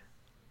year.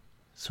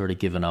 Sort of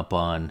given up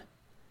on.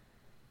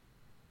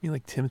 You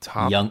like Tim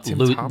Thomas?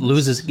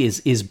 Loses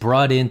is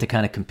brought in to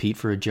kind of compete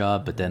for a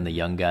job, but then the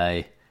young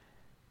guy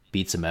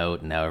beats him out,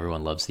 and now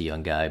everyone loves the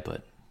young guy.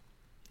 But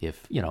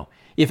if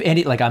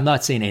any, like, I'm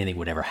not saying anything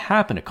would ever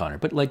happen to Connor,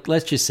 but like,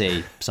 let's just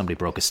say somebody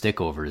broke a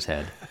stick over his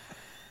head.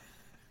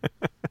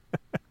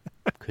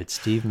 Could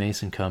Steve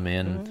Mason come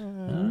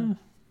in?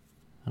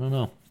 I don't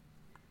know.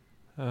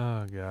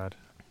 Oh God.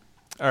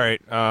 All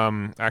right.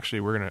 Actually,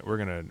 we're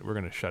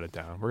gonna shut it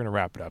down. We're gonna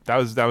wrap it up. That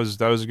was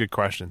a good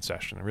question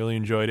session. I really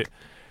enjoyed it.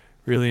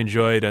 Really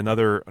enjoyed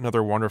another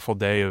wonderful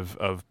day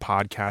of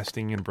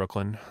podcasting in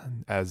Brooklyn,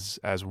 as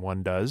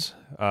one does.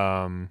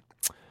 I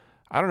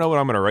don't know what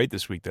I'm going to write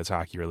this week that's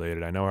hockey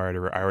related. I know I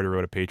already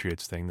wrote a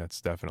Patriots thing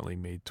that's definitely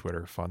made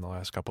Twitter fun the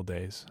last couple of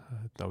days.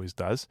 It always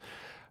does.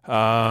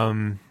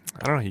 I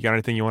don't know. You got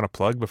anything you want to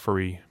plug before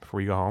we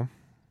go home,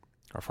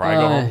 or before I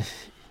go home?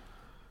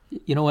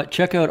 You know what?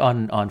 Check out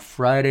on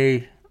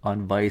Friday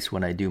on Vice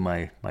when I do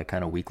my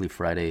kind of weekly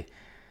Friday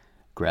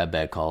grab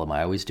bag column.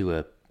 I always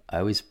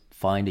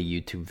find a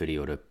YouTube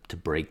video to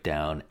break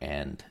down,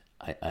 and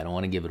I don't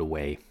want to give it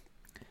away,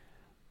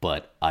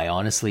 but I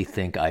honestly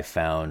think I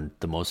found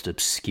the most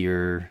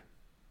obscure,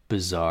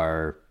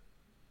 bizarre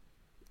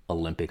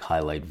Olympic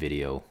highlight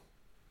video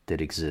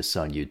that exists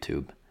on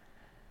YouTube,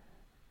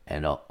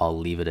 and I'll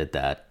leave it at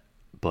that.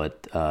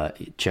 But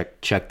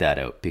check that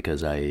out,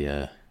 because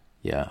I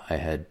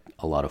had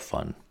a lot of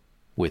fun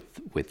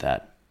with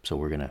that. So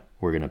we're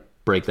gonna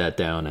break that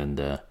down,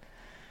 and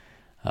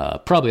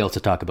probably also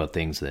talk about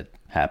things that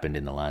happened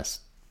in the last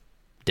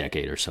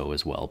decade or so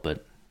as well,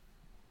 but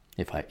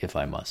if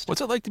I must. What's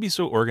it like to be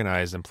so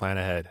organized and plan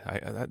ahead?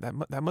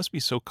 That must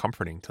be so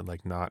comforting to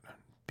like not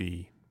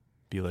be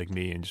like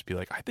me and just be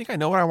like, I think I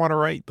know what I want to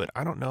write, but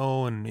I don't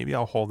know, and maybe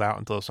I'll hold out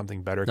until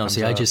something better comes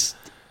up.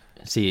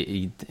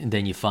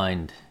 Then you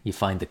find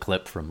the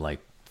clip from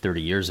like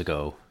 30 years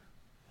ago,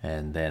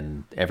 and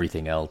then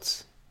everything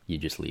else you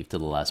just leave to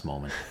the last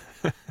moment.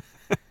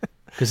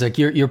 Because like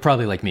you're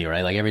probably like me,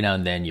 right? Like every now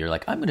and then you're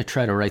like, I'm going to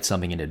try to write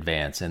something in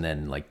advance, and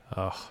then like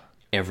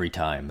every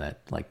time that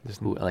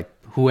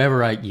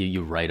whoever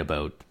you write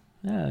about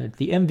the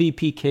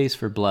MVP case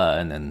for blah,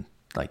 and then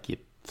like you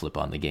flip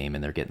on the game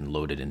and they're getting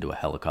loaded into a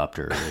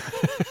helicopter, like,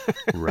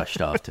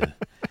 rushed off to.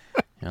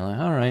 You're like,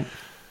 all right.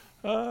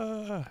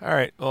 All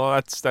right. Well,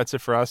 that's it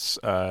for us.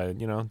 Do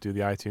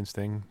the iTunes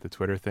thing, the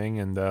Twitter thing,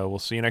 and we'll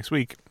see you next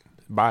week.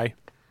 Bye.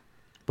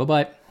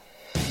 Bye-bye.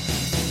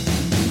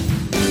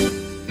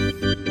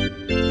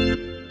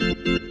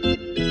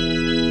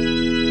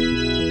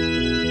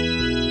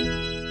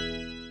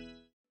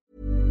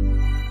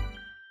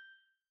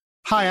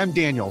 Hi, I'm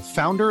Daniel,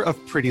 founder of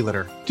Pretty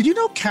Litter. Did you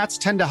know cats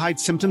tend to hide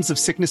symptoms of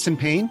sickness and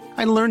pain?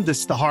 I learned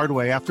this the hard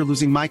way after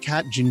losing my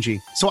cat, Gingy.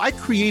 So I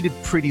created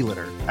Pretty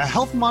Litter, a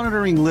health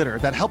monitoring litter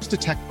that helps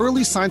detect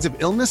early signs of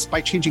illness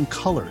by changing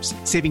colors,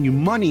 saving you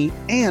money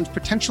and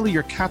potentially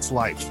your cat's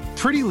life.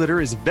 Pretty Litter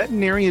is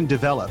veterinarian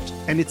developed,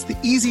 and it's the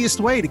easiest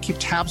way to keep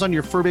tabs on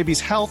your fur baby's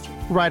health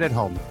right at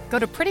home. Go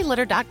to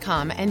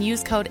prettylitter.com and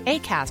use code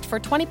ACAST for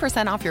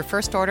 20% off your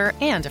first order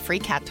and a free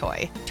cat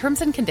toy.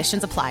 Terms and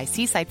conditions apply.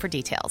 See site for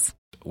details.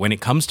 When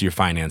it comes to your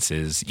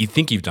finances, you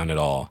think you've done it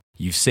all.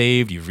 You've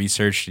saved, you've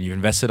researched, and you've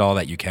invested all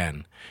that you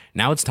can.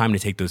 Now it's time to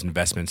take those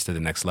investments to the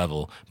next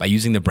level by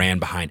using the brand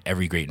behind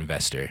every great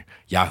investor,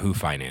 Yahoo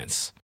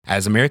Finance.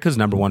 As America's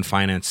 #1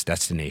 finance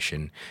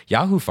destination,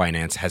 Yahoo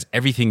Finance has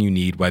everything you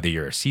need, whether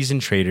you're a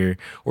seasoned trader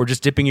or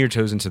just dipping your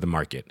toes into the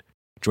market.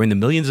 Join the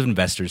millions of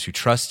investors who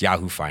trust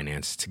Yahoo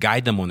Finance to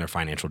guide them on their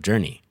financial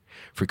journey.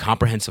 For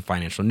comprehensive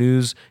financial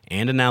news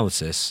and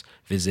analysis,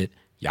 visit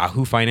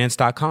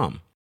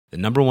yahoofinance.com. The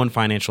 #1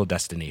 financial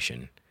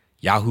destination,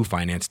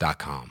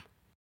 yahoofinance.com.